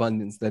levels of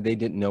abundance that they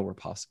didn't know were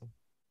possible.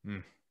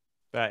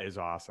 That is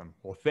awesome.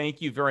 Well,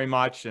 thank you very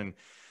much. And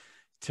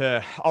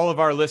to all of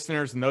our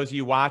listeners and those of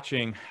you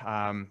watching,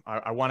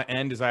 I want to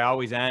end as I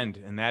always end,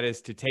 and that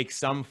is to take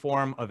some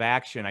form of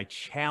action. I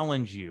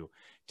challenge you,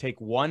 take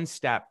one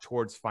step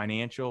towards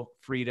financial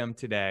freedom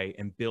today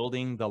and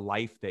building the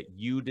life that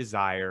you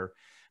desire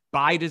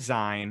by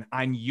design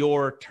on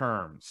your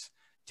terms.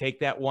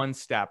 Take that one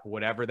step,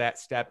 whatever that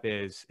step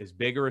is, as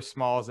big or as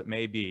small as it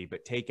may be,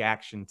 but take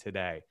action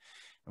today.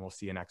 And we'll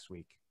see you next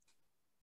week.